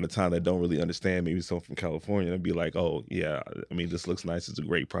someone from out of town that don't really understand, maybe someone from California, and be like, oh, yeah, I mean, this looks nice. It's a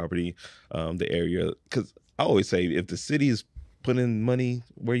great property. The area, because I always say if the city is putting money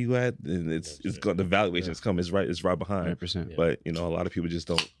where you at, then the valuation is coming. It's right behind. 100%. But, a lot of people just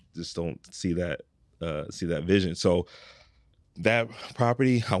don't see that vision. So that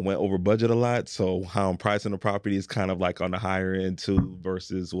property, I went over budget a lot. So how I'm pricing the property is kind of like on the higher end too,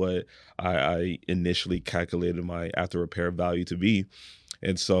 versus what I initially calculated my after repair value to be.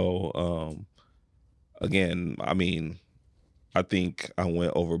 And so, again, I mean, I think I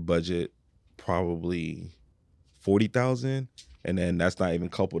went over budget probably 40,000. And then that's not even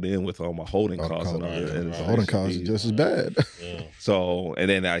coupled in with all my holding costs. The holding costs is just as bad. Yeah. So,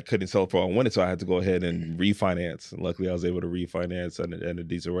 and then I couldn't sell it for what I wanted, so I had to go ahead and refinance. And luckily, I was able to refinance at a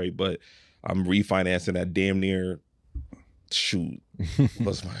decent rate. But I'm refinancing at damn near,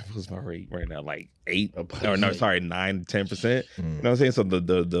 what's my rate right now? Like 9, 10%. You know what I'm saying? So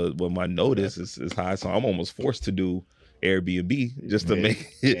when my notice is high, so I'm almost forced to do Airbnb just to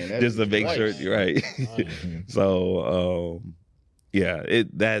make sure you're right. So yeah,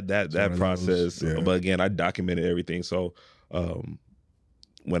 that process. Yeah. But again, I documented everything. So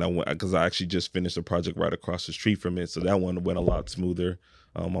when I went, because I actually just finished a project right across the street from it, so that one went a lot smoother.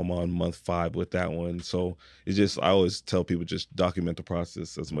 I'm on month 5 with that one. So it's just, I always tell people just document the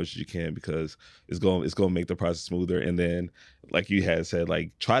process as much as you can because it's going to make the process smoother. And then, like you had said,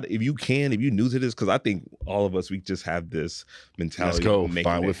 like try to, if you're new to this, because I think all of us, we just have this mentality. Let's go.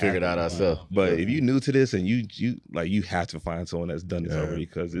 Fine, we'll figure it out ourselves. But if you're new to this and you have to find someone that's done this already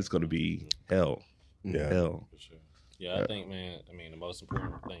because it's going to be hell. Yeah. Hell. For sure. Yeah, I think, man, the most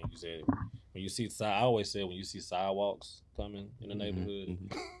important thing you said, when you see, I always say when you see sidewalks coming in the neighborhood,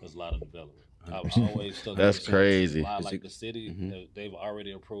 there's a lot of development. I was always stuck. That's crazy. A lot like the city, they've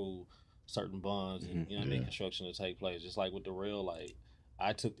already approved certain bonds and construction to take place. Just like with the rail, like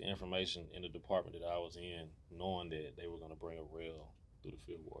I took the information in the department that I was in, knowing that they were going to bring a rail through the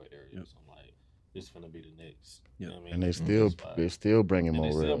field ward area. So I'm like, this is gonna be the next. You know what I mean? And they're still bringing more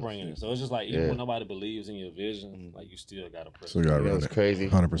still rail. bringing it. So it's just like even when nobody believes in your vision, like you still gotta press. So you gotta That was crazy.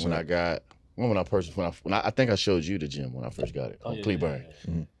 100%. When I think I showed you the gym when I first got it on Cleburne.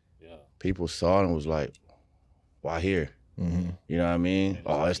 Yeah. People saw it and was like, "Why here?" You know what I mean?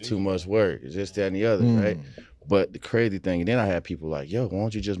 Oh, it's too much work. It's this, that, and the other, right? But the crazy thing, and then I had people like, "Yo, why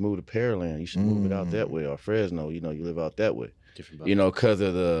don't you just move to Pearland? You should move it out that way, or Fresno. You live out that way. Because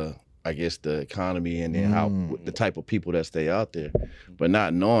of the." I guess the economy and then how the type of people that stay out there, but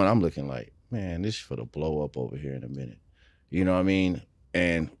not knowing, I'm looking like, man, this is for the blow up over here in a minute. You know what I mean?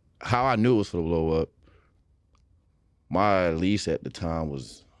 And how I knew it was for the blow up, my lease at the time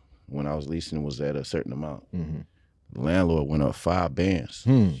was, when I was leasing, was at a certain amount. The landlord went up 5 bands.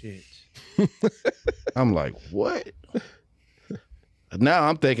 Shit. I'm like, what? now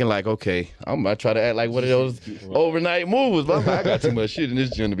I'm thinking like, okay, I'm gonna try to act like one of those overnight movers. But I'm like, I got too much shit in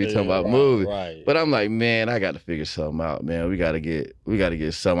this gym to be talking about moving. Right. But I'm like, man, I got to figure something out, man. We gotta get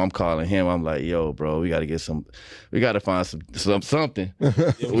something. I'm calling him. I'm like, yo, bro, we gotta find something.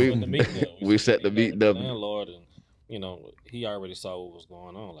 We set the meeting up. Landlord, and he already saw what was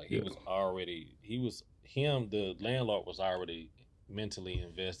going on. Like the landlord was already mentally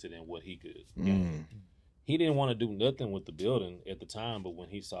invested in what he could. He didn't want to do nothing with the building at the time, but when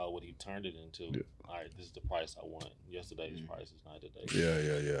he saw what he turned it into, all right, this is the price I want. Yesterday's price is not today's.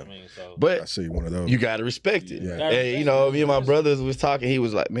 Yeah. I mean, so I see one of those. You gotta respect it. Yeah. And me and my brothers was talking. He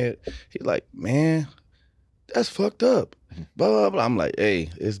was like, man, that's fucked up. Blah blah blah. I'm like, hey,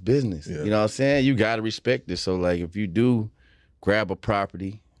 it's business. Yeah. You know what I'm saying? You gotta respect it. So like, if you do grab a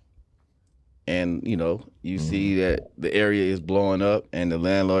property, and you see that the area is blowing up and the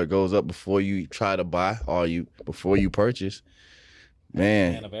landlord goes up before you try to buy or before you purchase,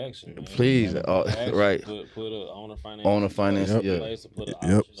 man, plan of action, man. Please, right. Put a owner finance, in place, put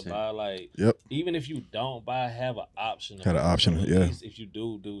an option to buy. Like, even if you don't buy, have an option. Had an option, at least if you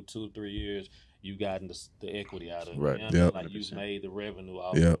do 2-3 years, you gotten the equity out of it. Right. You know what I mean? Like, you made the revenue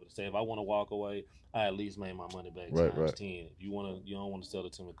off of it. Say, if I want to walk away, I at least made my money back times 10. If you don't want to sell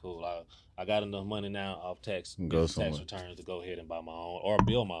it to me, cool. I got enough money now off tax returns to go ahead and buy my own or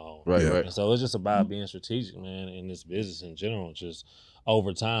build my own. Right. And so it's just about being strategic, man, in this business in general. Just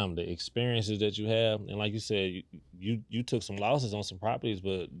over time, the experiences that you have, and like you said, you took some losses on some properties,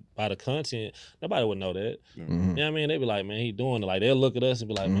 but by the content, nobody would know that. You know what I mean? They'd be like, man, he doing it. Like, they'll look at us and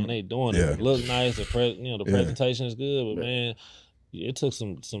be like, man, they doing it. It look nice. The presentation is good, but man, it took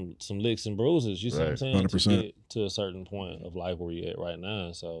some licks and bruises. You see what I'm saying? 100%. To get to a certain point of life where you're at right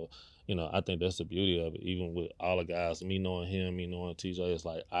now. So, I think that's the beauty of it. Even with all the guys, me knowing him, me knowing TJ, it's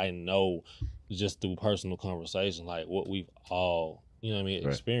like I know just through personal conversation, like what we've all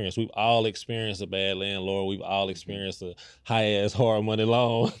experienced. We've all experienced a bad landlord. We've all experienced a high-ass hard money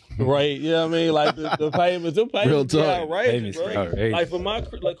loan, right? You know what I mean? Like the payments, Real talk. outrageous, bro. Like for my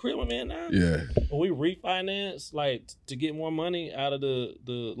crib I'm in now, when we refinance, like to get more money out of the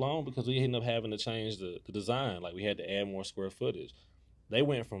loan because we ended up having to change the design. Like we had to add more square footage. They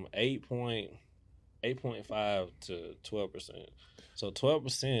went from 8.5 to 12%. So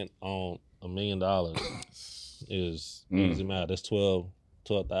 12% on $1 million is easy math. That's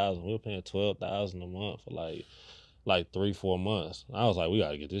 12,000. We were paying $12,000 a month for like 3-4 months. I was like, we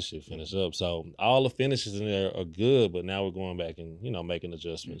gotta get this shit finished up. So all the finishes in there are good, but now we're going back and making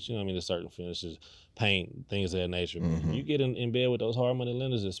adjustments. You know what I mean? To certain finishes, paint, things of that nature. You get in bed with those hard money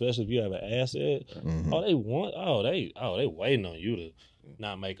lenders, especially if you have an asset. They waiting on you to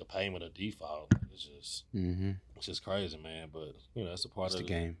not make a payment or default. It's just crazy, man. But it's a part of the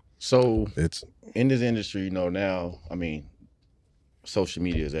game. So it's in this industry, now, I mean, social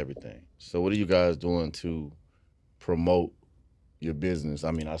media is everything. So what are you guys doing to promote your business? I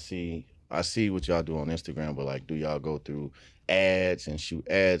mean, I see what y'all do on Instagram, but like, do y'all go through ads and shoot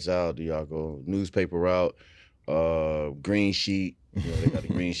ads out? Do y'all go newspaper route, green sheet? They got a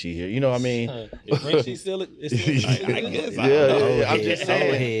green sheet here. You know what I mean? Green sheet still, I guess. I'm just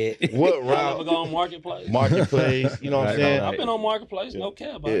saying. What route? Ever go on Marketplace? You know what I'm saying? I've been on Marketplace. No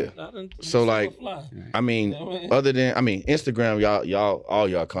cap about it. So like, I mean, other than Instagram, y'all, all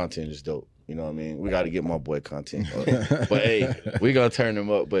y'all content is dope. You know what I mean? We got to get my boy content. But hey, we gonna turn him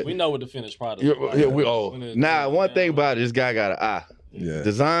up. But we know what the finished product is. Now one thing about it, this guy got an eye.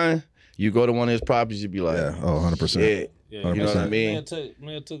 Design. You go to one of his properties, you be like, 100%. You know what I mean?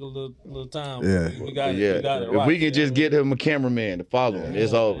 Man, took a little time. We got it right. If we can just get him a cameraman to follow him,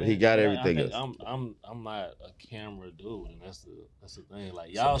 it's over. He got everything else. I'm not a camera dude, and that's the thing.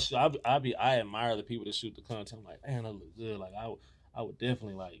 Like y'all, I admire the people that shoot the content. I'm like, man, that look good. Like I would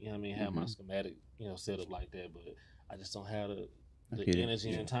definitely have my schematic set up like that, but I just don't have the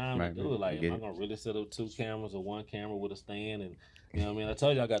energy and time to do it. Like, am I gonna really set up 2 cameras or 1 camera with a stand and I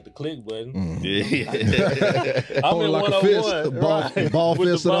told you I got the click button. I'm in like one-on-one. Ball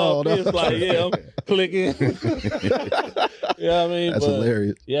fist and all. Like, I'm clicking. That's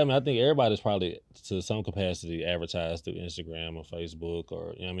hilarious. Yeah, I think everybody's probably to some capacity advertised through Instagram or Facebook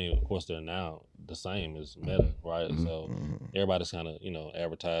or, of course they're now the same as Meta, right? So everybody's kind of,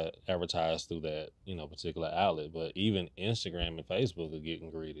 advertised through that, particular outlet. But even Instagram and Facebook are getting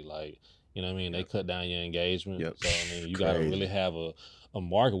greedy. Like, they cut down your engagement. So, you got to really have a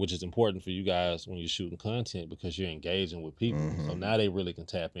market, which is important for you guys when you're shooting content because you're engaging with people. So now they really can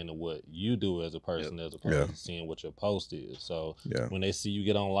tap into what you do as a person as opposed to seeing what your post is. So when they see you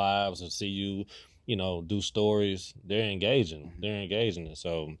get on lives or see you, do stories, they're engaging. And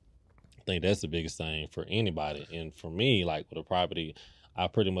so I think that's the biggest thing for anybody. And for me, like with a property, I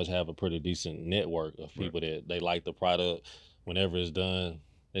pretty much have a pretty decent network of people that they like the product. Whenever it's done,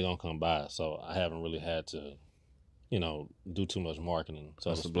 they're gonna come by. So I haven't really had to, do too much marketing.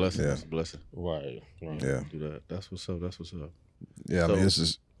 So That's a blessing. Yeah. That's a blessing. Right. Yeah. Do that. That's what's up. That's what's up. Yeah, So- I mean, it's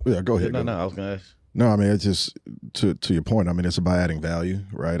just, go ahead. No, I was gonna ask. No, I mean, it's just to your point. I mean, it's about adding value,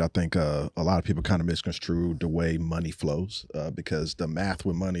 right? I think a lot of people kind of misconstrue the way money flows because the math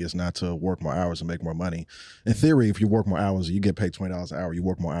with money is not to work more hours and make more money. In theory, if you work more hours, you get paid $20 an hour. You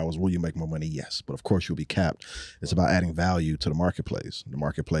work more hours, will you make more money? Yes, but of course you'll be capped. It's about adding value to the marketplace. The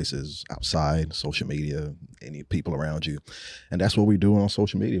marketplace is outside, social media, any people around you, and that's what we do on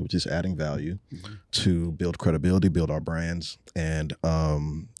social media. We're just adding value to build credibility, build our brands, and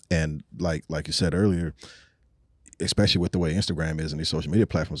like you said earlier, especially with the way Instagram is and these social media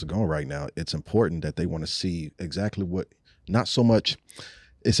platforms are going right now, it's important that they want to see exactly what, not so much,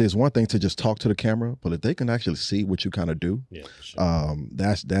 it's one thing to just talk to the camera, but if they can actually see what you kind of do, For sure.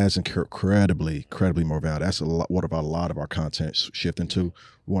 that's incredibly more value. That's what about a lot of our content shifting to.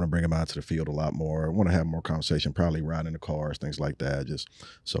 We want to bring them out to the field a lot more. We want to have more conversation, probably riding the cars, things like that.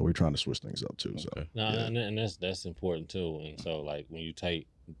 So we're trying to switch things up too. So And that's important too. And so like when you take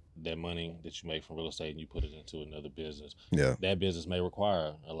that money that you make from real estate and you put it into another business, that business may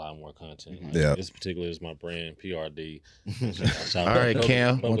require a lot more content. Like this particular is my brand, PRD. All right,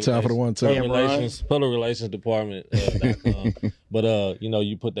 Cam. One time for the one time. Public relations department. But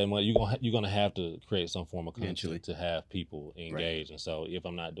you put that money, you're gonna have to create some form of content to have people engage. And so if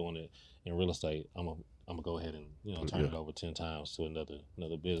I'm not doing it in real estate, I'm gonna go ahead and turn it over 10 times to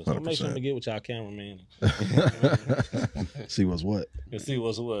another business. So make sure I'm gonna get with y'all cameraman. See what's what. And see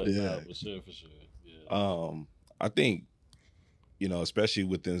what's what. Yeah. For sure. Yeah. I think, especially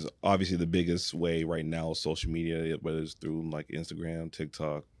within obviously the biggest way right now is social media, whether it's through like Instagram,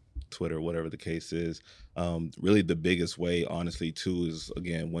 TikTok, Twitter, whatever the case is. Really the biggest way, honestly, too, is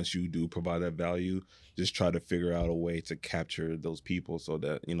again, once you do provide that value, just try to figure out a way to capture those people so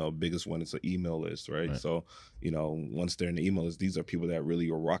that, biggest one is an email list, right? So, once they're in the email list, these are people that really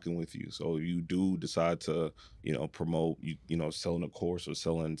are rocking with you. So you do decide to, promote, selling a course or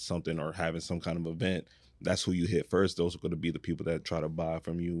selling something or having some kind of event, that's who you hit first. Those are going to be the people that try to buy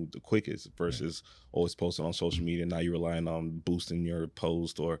from you the quickest versus always posting on social media. Now you're relying on boosting your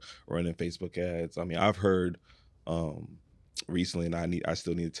post or running Facebook ads. I mean, I've heard recently, and I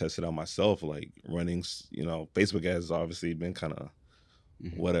still need to test it out myself, like running, Facebook ads has obviously been kind of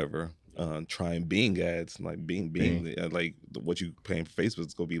whatever. Trying Bing ads, like Bing, like what you paying for Facebook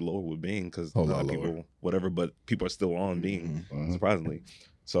is going to be lower with Bing because a lot of people, whatever, but people are still on Bing, surprisingly.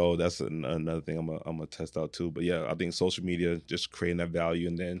 So that's another thing I'm gonna test out too. But yeah, I think social media, just creating that value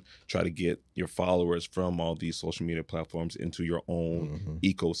and then try to get your followers from all these social media platforms into your own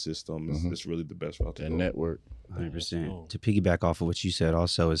ecosystem is really the best route to go. Network. 100%. To piggyback off of what you said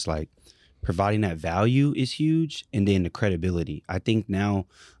also is like providing that value is huge. And then the credibility. I think now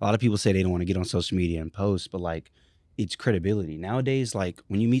a lot of people say they don't want to get on social media and post, but like it's credibility. Nowadays, like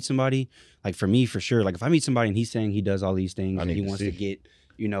when you meet somebody, like for me, for sure, like if I meet somebody and he's saying he does all these things and he wants to get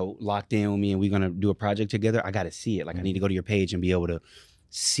locked in with me and we're going to do a project together, I got to see it. Like I need to go to your page and be able to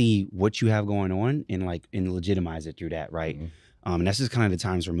see what you have going on and legitimize it through that. Right. And that's just kind of the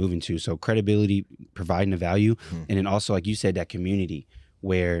times we're moving to. So credibility, providing the value. And then also, like you said, that community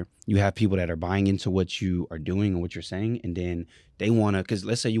where you have people that are buying into what you are doing and what you're saying. And then they want to, because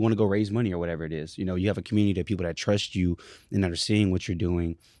let's say you want to go raise money or whatever it is, you have a community of people that trust you and that are seeing what you're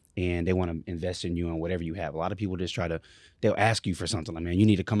doing. And they want to invest in you and whatever you have. A lot of people just they'll ask you for something like, man, you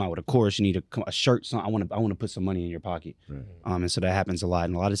need to come out with a course, you need a shirt, something. I want to put some money in your pocket. Right. And so that happens a lot.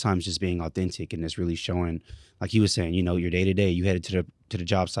 And a lot of times just being authentic and just really showing, like he was saying, your day to day, you headed to the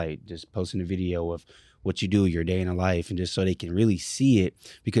job site, just posting a video of what you do, your day in a life, and just so they can really see it.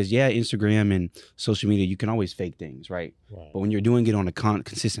 Because Instagram and social media, you can always fake things, right? But when you're doing it on a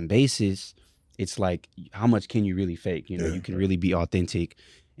consistent basis, it's like, how much can you really fake? You can really be authentic.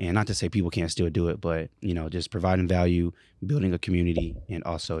 And not to say people can't still do it, but, just providing value, building a community, and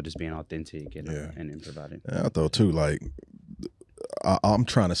also just being authentic and then providing. Yeah, I thought too, like, I'm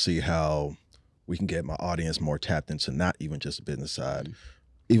trying to see how we can get my audience more tapped into not even just the business side,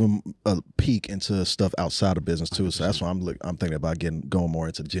 even a peek into stuff outside of business too. 100%. So that's why I'm thinking about going more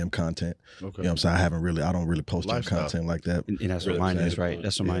into gym content. Okay. You know what I'm saying? I don't really post gym content like that. And that's what mine is, right?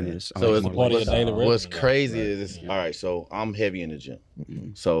 That's what mine is. So it's part of your daily rhythm. What's crazy is, all right, so I'm heavy in the gym.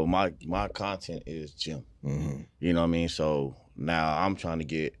 So my content is gym. You know what I mean? So now I'm trying to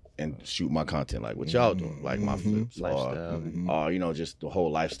get and shoot my content like what y'all do, like my flips or just the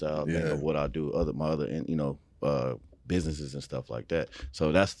whole lifestyle thing of what I do, my other businesses and stuff like that.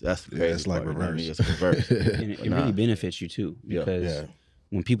 So that's the crazy it's like part, you know what I mean? reverse. It's reverse. And it really benefits you too, because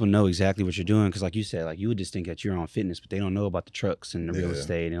when people know exactly what you're doing, because like you said, like you would just think that you're on fitness, but they don't know about the trucks and the real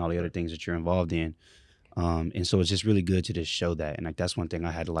estate and all the other things that you're involved in. And so it's just really good to just show that. And like that's one thing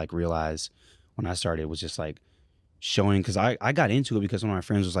I had to like realize when I started, was just like showing, because I got into it because one of my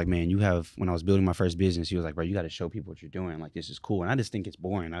friends was like, man, when I was building my first business, he was like, bro, you got to show people what you're doing. Like, this is cool. And I just think it's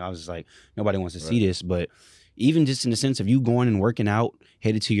boring. Like, I was just like, nobody wants to see this. But even just in the sense of you going and working out,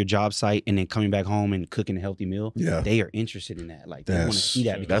 headed to your job site, and then coming back home and cooking a healthy meal, they are interested in that. Like, they want to see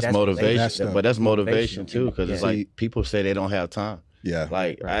that. Because that's motivation. But that's motivation too, because it's like people say they don't have time. Yeah.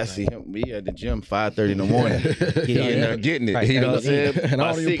 Like I see me at the gym 5:30 in the morning. He in there getting it. You know what I'm saying? And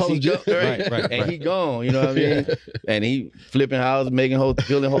I don't even post and he gone, you know what I mean? And he flipping houses,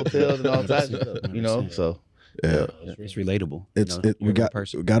 building hotels and all types of stuff. You know? So it's relatable. We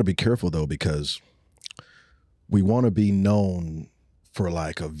got to be careful though, because we want to be known for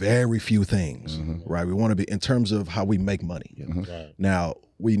like a very few things, right? We want to be, in terms of how we make money. Right. Now,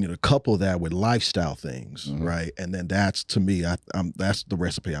 we need to couple that with lifestyle things, right? And then that's, to me, that's the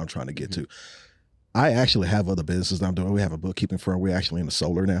recipe I'm trying to get to. I actually have other businesses that I'm doing. We have a bookkeeping firm. We're actually into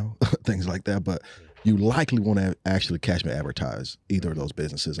solar now, things like that. But you likely want to actually catch me advertise either of those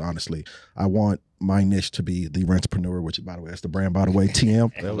businesses. Honestly, I want my niche to be the entrepreneur, which, by the way, that's the brand, by the way,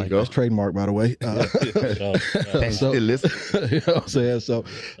 TM. There we go. That's trademark, by the way. So, you know what I'm saying? So,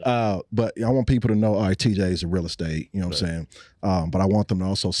 but I want people to know, all right, TJ is a real estate, you know what I'm saying? But I want them to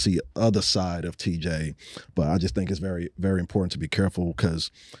also see other side of TJ. But I just think it's very, very important to be careful,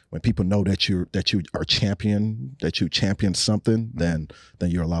 because when people know that you are champion something, then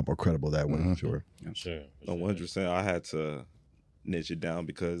you're a lot more credible that way, for sure. Sure. 100%. I had to niche it down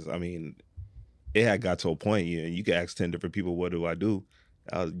because, I mean, it had got to a point, you can ask 10 different people, what do I do?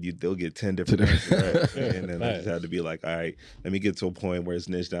 They'll get 10 different answers. And then I just had to be like, all right, let me get to a point where it's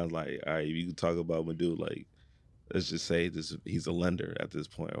niched down. Like, all right, you can talk about my dude, like, let's just say he's a lender at this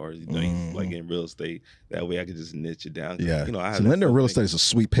point, or he's like in real estate. That way I could just niche it down. Yeah. You know, I so lender in real estate is a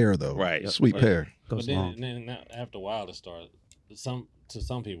sweet pair, though. Right. Sweet pair. But then after a while, it starts, to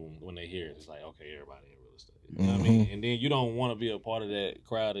some people, when they hear it, it's like, okay, everybody in real estate. You know what I mean? And then you don't want to be a part of that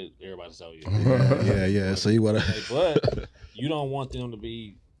crowd that everybody tell you. Yeah. So you want to, but you don't want them to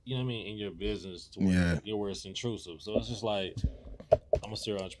be, you know what I mean, in your business to where it's intrusive. So it's just like, I'm a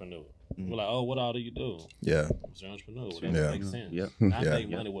serial entrepreneur. We're like, oh, what all do you do? Yeah. I'm a serial entrepreneur. Well, that makes sense. Not make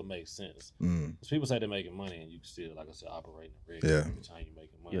money what makes sense. Because people say they're making money, and you can still, like I said, operate in the rig every time you're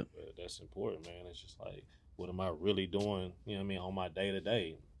making money. But that's important, man. It's just like, what am I really doing, you know what I mean, on my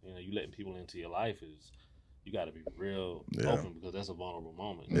day-to-day? You know, you letting people into your life you got to be real open, because that's a vulnerable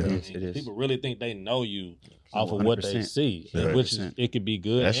moment. Yeah. It is. People really think they know you off of what they 100%. see, which is, it could be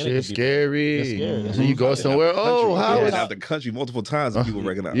good. that and shit's it could scary. It's scary. That's So you go somewhere, how is out the country multiple times and people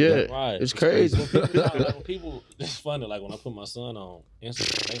recognize. right. It's crazy. When people, it's funny, like when I put my son on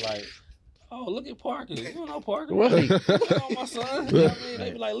Instagram, they like, oh, look at Parker. You don't know Parker. Right. Look at my son. You know what I mean?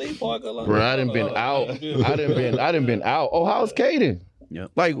 They be like, leave Parker alone. Bro, I done been out. I done been out. Oh, how's Caden?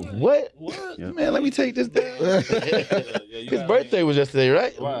 Yep. Like, what? Yep. Man, let me take this down. His birthday was yesterday,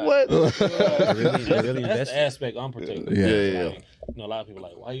 right? Right. What? That's the aspect I'm protecting. Yeah. Like, you know, a lot of people are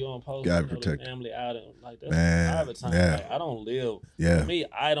like, why you on post? Gotta You know, protect. the family out and like that's Man, private time. yeah. Like, I don't live. Yeah. For me,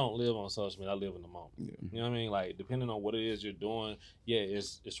 I don't live on social media. I live in the moment. You know what I mean? Like, depending on what it is you're doing,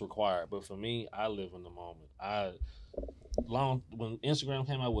 it's required. But for me, I live in the moment. When Instagram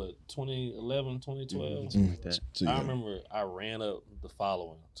came out, what, 2011, 2012? Something like that. So, I remember I ran up the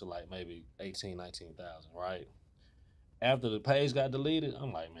following to like maybe 18,000, 19,000, right? After the page got deleted,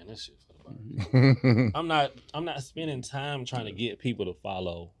 I'm like, man, this shit for the bird. I'm not spending time trying to get people to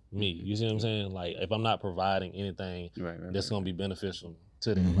follow me. You see what I'm saying? Like, if I'm not providing anything that's gonna be beneficial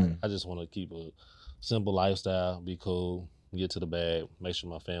to them, like, I just want to keep a simple lifestyle, be cool, get to the bag, make sure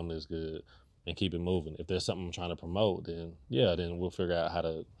my family is good, and keep it moving. If there's something I'm trying to promote, then we'll figure out how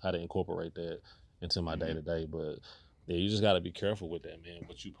to incorporate that into my day to day. But yeah, you just got to be careful with that, man.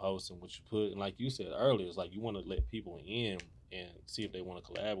 What you post and what you put, and like you said earlier, it's like you want to let people in and see if they want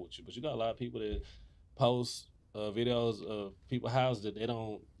to collab with you. But you got a lot of people that post videos of people's houses that they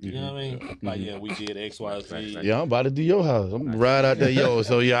don't, you know what I mean? Like, yeah, we did X, Y, Z. Yeah, I'm about to do your house. I'm right out there,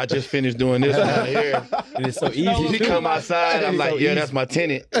 So yeah, I just finished doing this out here. And it's so easy. You come outside, I'm like, that's my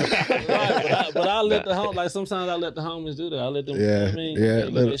tenant. Right, but I let the home, like sometimes I let the homies do that. I let them, you know what I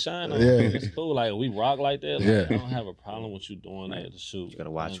mean? They shine on it. It's cool. Like, we rock like that. Like, I don't have a problem with you doing that to shoot. You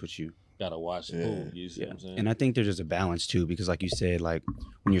gotta watch what you gotta watch who. You see what I'm saying? And I think there's just a balance too, because like you said, like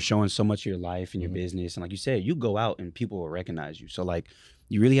when you're showing so much of your life and your business, and like you said, you go out and people will recognize you. So like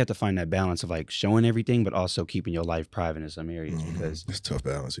you really have to find that balance of like showing everything, but also keeping your life private in some areas because It's a tough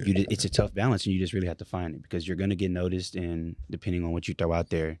balance here. it's a tough balance, and you just really have to find it because you're gonna get noticed, and depending on what you throw out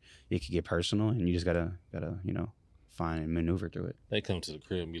there, it could get personal, and you just gotta find and maneuver through it. They come to the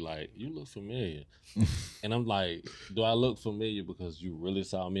crib and be like, "You look familiar," and I'm like, "Do I look familiar because you really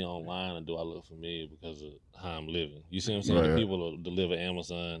saw me online, or do I look familiar because of how I'm living?" You see what I'm saying? Right. The people will deliver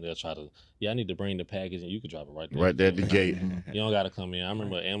Amazon. They'll try to, I need to bring the package, and you can drop it right there. Right there at the gate. You don't got to come in. I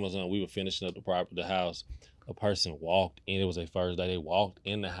remember Amazon. We were finishing up the house. A person walked in. It was their first day. They walked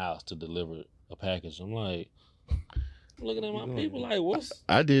in the house to deliver a package. I'm like, I'm looking at my people like, what's?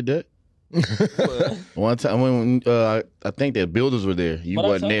 I did that. One time when I think that builders were there, you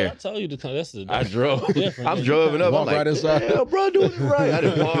wasn't there. I told you to come. That's the I drove. different. I'm driving up. Walk I'm like, right inside. yeah, bro, doing it right. I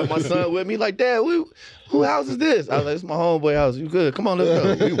didn't walk my son with me. Like, Dad, who house is this? I was like, it's my homeboy house. You good? Come on,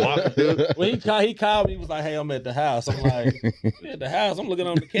 let's go. We walked through. Well, he called me. He was like, "Hey, I'm at the house." I'm like, "You at the house?" I'm looking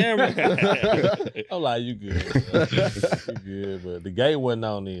on the camera. I'm like, "You good? You good?" But the gate wasn't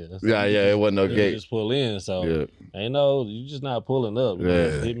on there. So Yeah, it wasn't no you gate. just pull in. So Yeah. ain't no, you just not pulling up. You Yeah.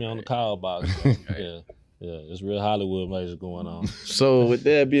 just hit me on the call box. So, yeah, it's real Hollywood major going on. So with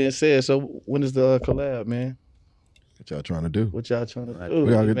that being said, so when is the collab, man? What y'all trying to do? What y'all trying to We do?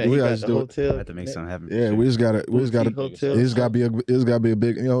 gotta- Man, we he gotta got just the do it. hotel. I have to make something happen. Yeah, we just gotta, Hotel. it's gotta be a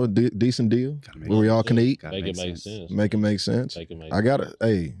big, decent deal Gotta make where we all can eat, Gotta Make it make sense. make it make sense. Make it make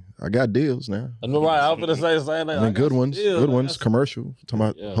I got deals now. I'm right. I'm gonna say the same thing. I mean, good ones, commercial. Talking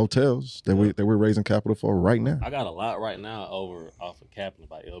about Yeah. hotels that we're raising capital for right now. I got a lot right now off of Captain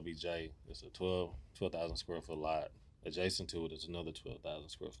by LBJ. It's a 12,000 square foot lot. Adjacent to it is another 12,000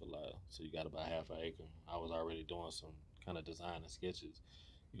 square foot lot. So you got about half an acre. I was already doing some kind of design and sketches.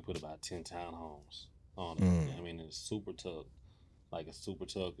 You put about 10 townhomes on it. I mean, it's super tucked. Like a super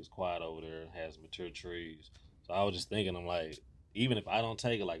tuck is quiet over there, has mature trees. So I was just thinking, I'm like, even if I don't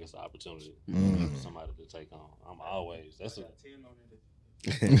take it, like it's an opportunity for somebody to take on. I'm always, that's a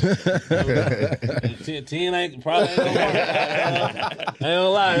 10 ain't probably ain't gonna work. Ain't gonna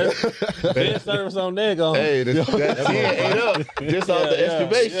lie. Debt service on there going. Hey, that 10 ate up just off the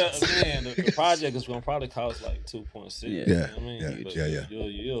excavation. Yeah, man, the project is gonna probably cost like 2.6. You know what I mean? But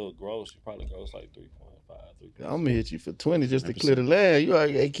You'll gross. You probably gross like 3.5. I'm gonna hit you for 20 just to clear the land. You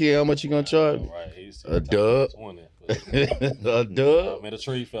already, hey kid, how much you gonna charge? Right. A dub. 20. A dub. Man, a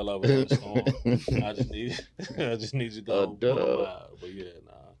tree fell over in the storm. I just need you to go. A dub. But yeah,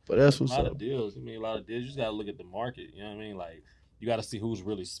 nah. But that's what's a lot up. of deals. You just gotta look at the market. You know what I mean? Like you gotta see who's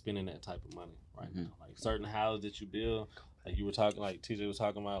really spending that type of money right now. Like certain houses that you build, like you were talking, like TJ was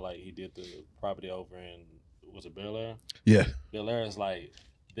talking about, like he did the property over in, was it Bel Air? Yeah. Bel Air is like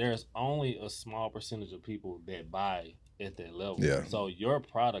there's only a small percentage of people that buy at that level. Yeah. So your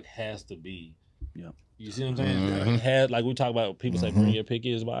product has to be. Yeah. You see what I'm saying? It has, like we talk about, people say bring your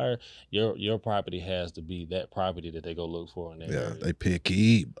pickiest buyer. Your property has to be that property that they go look for in that area. They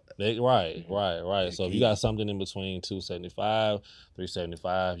picky. Right. So if you got something in between 275,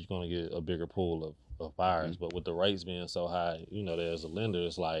 375, you're gonna get a bigger pool of buyers. But with the rates being so high, there's a lender.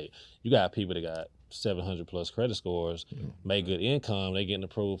 It's like you got people that got 700 plus credit scores, make good income. They getting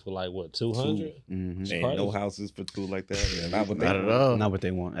approved for like what 200. Ain't no houses for two like that. Yeah, not Not at all. Not what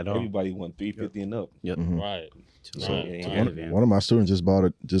they want at all. Everybody want 350 and up. Yep. Right. So Right. one of my students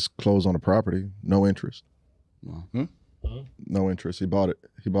just closed on a property, no interest. No interest. He bought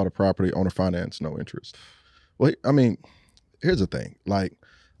a property, owner finance, no interest. Well, I mean, here's the thing. Like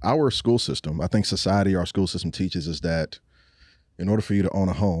our school system, I think society, our school system teaches us that in order for you to own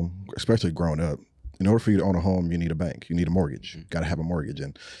a home, especially growing up, in order for you to own a home, you need a bank. You need a mortgage. You got to have a mortgage.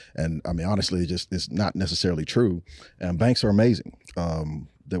 And I mean, honestly, it's not necessarily true. And banks are amazing.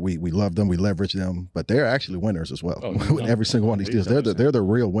 That we love them, we leverage them, but they're actually winners as well. With every single one of these deals, they're the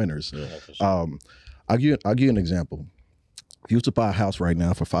real winners. Yeah, for sure. I'll give you an example. If you were to buy a house right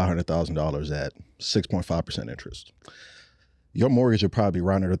now for $500,000 at 6.5% interest, your mortgage would probably be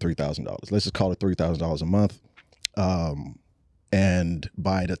right under $3,000. Let's just call it $3,000 a month. And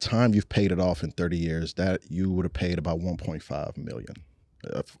by the time you've paid it off in 30 years, that you would have paid about $1.5 million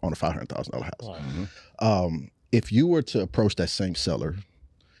on a $500,000 house. If you were to approach that same seller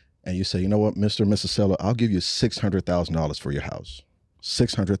and you say, you know what, Mr. and Mrs. Seller, I'll give you $600,000 for your house,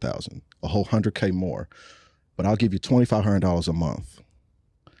 $600,000, a whole $100K more, but I'll give you $2,500 a month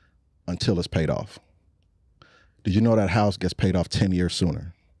until it's paid off. Did you know that house gets paid off 10 years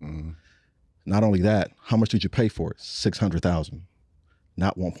sooner? Not only that, how much did you pay for it? $600,000,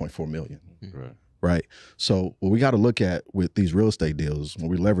 not $1.4 million. Right. So what we got to look at with these real estate deals when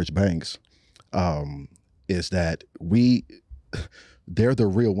we leverage banks is that they're the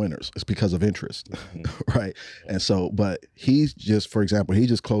real winners. It's because of interest, right? And so, but he's just, for example, he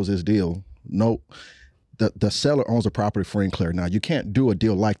just closed his deal. No, the seller owns the property free and clear. Now, you can't do a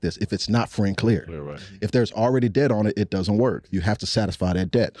deal like this if it's not free and clear. Right. If there's already debt on it, it doesn't work. You have to satisfy that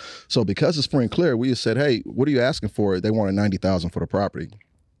debt. So because it's free and clear, we just said, hey, what are you asking for? They wanted $90,000 for the property.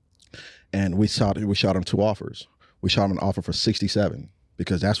 And we shot them 2 offers. We shot them an offer for 67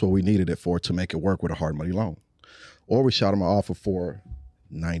 because that's what we needed it for to make it work with a hard money loan. Or we shot them an offer for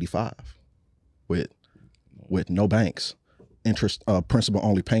 95 with no banks. Interest, principal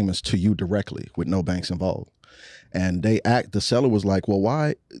only payments to you directly with no banks involved. And the seller was like, well,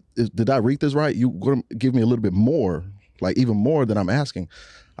 why, did I read this right? You going to give me a little bit more, like even more than I'm asking.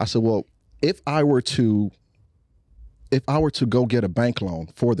 I said, well, if I were to go get a bank loan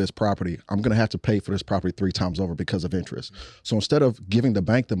for this property, I'm going to have to pay for this property 3 times over because of interest. So instead of giving the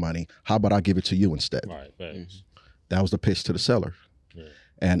bank the money, how about I give it to you instead? Right. Thanks. That was the pitch to the seller. Yeah.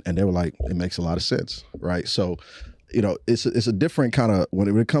 And they were like, it makes a lot of sense, right? So, you know, it's a different kind of, when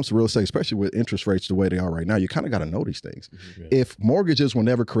it comes to real estate, especially with interest rates the way they are right now, you kind of got to know these things. Yeah. If mortgages were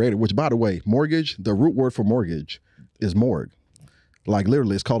never created, which by the way, mortgage, the root word for mortgage is morgue. Like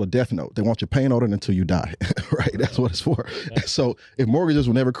literally, it's called a death note. They want you paying on it until you die, right? That's what it's for. So if mortgages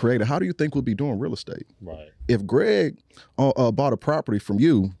were never created, how do you think we'll be doing real estate? Right. If Greg bought a property from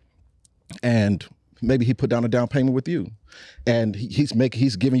you and maybe he put down a down payment with you and he's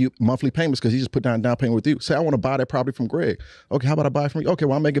giving you monthly payments because he just put down a down payment with you. Say, I want to buy that property from Greg. Okay, how about I buy it from you? Okay,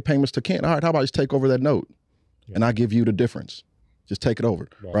 well, I'm making payments to Kent. All right, how about I just take over that note and I give you the difference? Just take it over,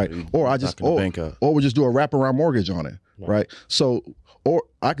 right? Or I just, or we just do a wraparound mortgage on it, right? So, or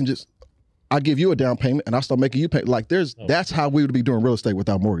I give you a down payment and I start making you pay. Like that's how we would be doing real estate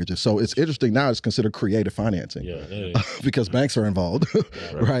without mortgages. So it's interesting now. It's considered creative financing because banks are involved,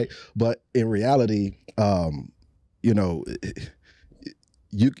 right? But in reality, you know,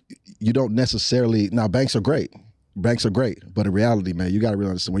 you don't necessarily. Now banks are great, but in reality, man, you got to really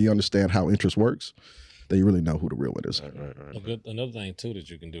understand when you understand how interest works. Then you really know who the real one is. Right. Another thing too that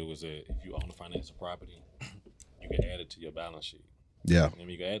you can do is that if you own a financial property, you can add it to your balance sheet. Yeah. And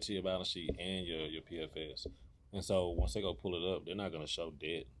you can add to your balance sheet and your PFS. And so once they go pull it up, they're not going to show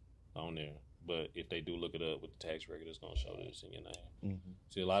debt on there. But if they do look it up with the tax record, it's going to show that it's in your name. Mm-hmm.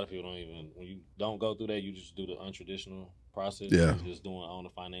 See, a lot of people don't even, when you don't go through that, you just do the untraditional process. Yeah. You're just doing owner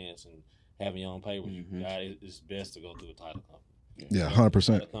finance and having your own papers. Mm-hmm. It's best to go through a title company. Yeah,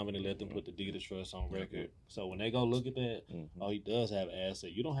 100%. The company, let them put the deed of trust on record. So when they go look at that, oh, he does have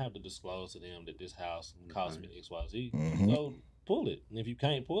asset. You don't have to disclose to them that this house cost me XYZ. So pull it. And if you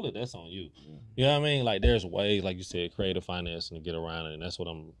can't pull it, that's on you. You know what I mean? Like there's ways, like you said, creative financing to get around it. And that's what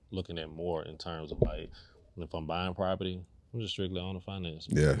I'm looking at more in terms of like, if I'm buying property, I'm just strictly on the finance.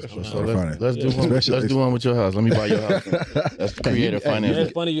 Yeah, let's do one with your house. Let me buy your house. That's creative finance.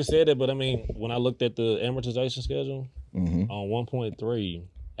 It's funny you said that, but I mean, when I looked at the amortization schedule, on 1.3,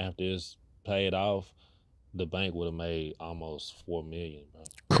 after it's paid off, the bank would have made almost $4 million, bro.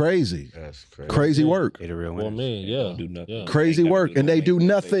 Crazy. That's crazy work. They the real $4 million, yeah. Do nothing. Yeah. Crazy work, and they do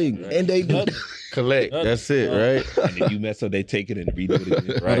nothing, and they do collect. That's it, right? And if you mess up, they take it and redo it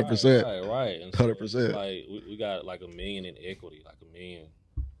again. 100%. Right. And so 100%. like we got like $1 million in equity, like $1 million,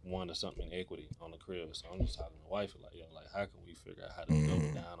 one or something in equity on the crib. So I'm just talking to my wife, like, yo, like how can we figure out how to go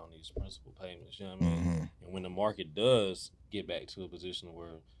down on these principal payments? You know what I mean? And when the market does get back to a position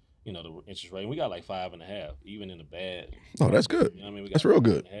where, you know, the interest rate, we got like 5.5, even in the bad. Oh, that's good. You know what I mean? We got that's real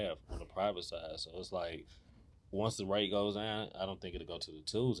good. 5.5 on the private side. So it's like, once the rate goes down, I don't think it'll go to the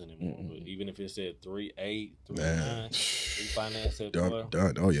 2s anymore. But even if it's at 3.8, 3.9, refinance that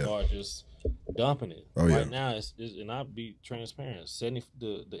done. Oh yeah. Start just dumping it. Oh yeah. Right now, it's and I'll be transparent.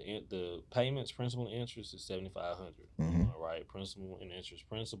 The payments, principal and interest is $7,500. Right, principal and interest.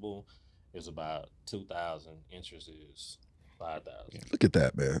 Principal is about $2,000. Interest is $5,000. Look at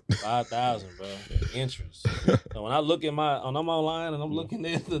that, man. $5,000, bro. Interest. So when I look at I'm online and I'm looking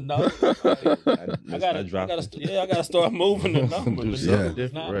at the numbers, I gotta start moving the numbers.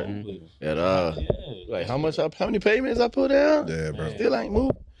 Like how many payments I put down? Yeah, bro. Still ain't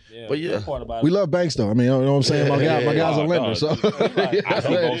moved. Yeah, but yeah, we love banks though. I mean, you know what I'm saying? My guy's a lender, so I see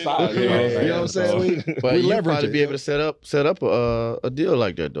both sides. You know what I'm saying? But we you leverage probably it. be able to set up a deal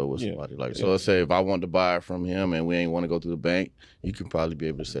like that though with somebody. Like so, let's say if I want to buy it from him and we ain't want to go through the bank, you can probably be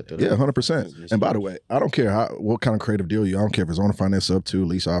able to set that up. Yeah, 100%. And by the way, I don't care what kind of creative deal I don't care if it's owner finance, sub to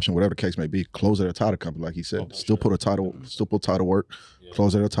lease option, whatever the case may be. Close at a title company, like he said. Still put title work.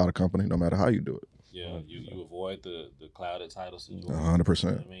 Close at a title company, no matter how you do it. Yeah, you avoid the clouded title situation. 100%. You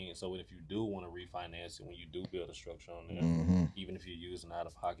know what I mean, so if you do want to refinance it, when you do build a structure on there, even if you're using out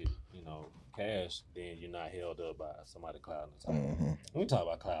of pocket, cash, then you're not held up by somebody clouding the title. When we talk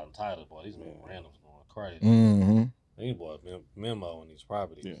about clouding title, boy, these memorandums going crazy. These boys memo on these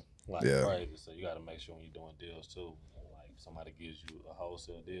properties crazy. So you got to make sure when you're doing deals too, like if somebody gives you a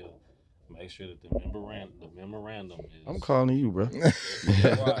wholesale deal, make sure that the memorandum is. I'm calling you, bro.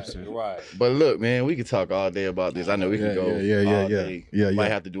 You're right. But look, man, we could talk all day about this. I know we could go all day.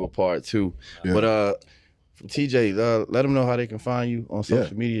 Might have to do a part 2. Yeah. But TJ, let them know how they can find you on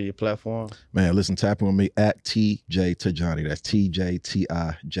social media, your platform. Man, listen, tap in with me at TJ Tajani. That's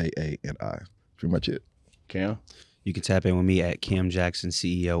TJTIJANI. Pretty much it. Cam? You can tap in with me at Cam Jackson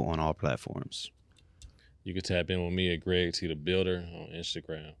CEO on all platforms. You can tap in with me at Greg T the Builder on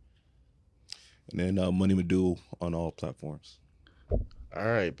Instagram. And then Money Madu on all platforms. All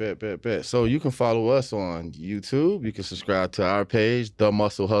right, bet. So you can follow us on YouTube. You can subscribe to our page, The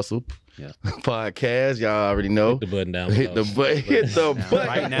Muscle Hustle Podcast. Y'all already know. Hit the button down Hit the button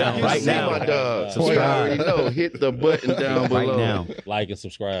Right now. You Right see now. my dog. Subscribe. You already know. Hit the button down below. Right now. Like and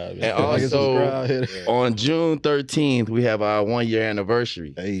subscribe. And also, on June 13th, we have our 1-year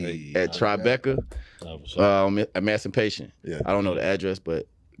anniversary at Tribeca Emancipation. Yeah. I don't know the address, but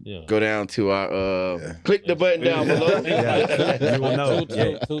Yeah. go down to our click the button down below. You will know.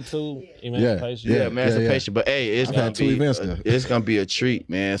 2 Emancipation. Yeah, Emancipation. But hey, it's I've gonna had 2 be events there. it's gonna be a treat,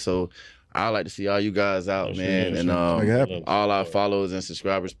 man. So I like to see all you guys out, man, and Make it happen. all our followers and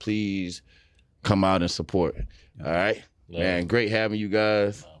subscribers. Please come out and support. All right, man. Great having you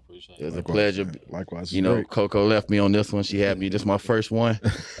guys. I appreciate It was a Likewise. pleasure. Likewise. You know, Great. Coco left me on this one. She had me. This is my first one.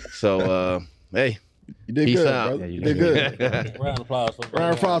 So hey, You did peace good, out. brother. Yeah, You did good. Round of applause for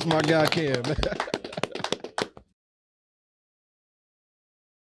Round of applause for my guy, Cam.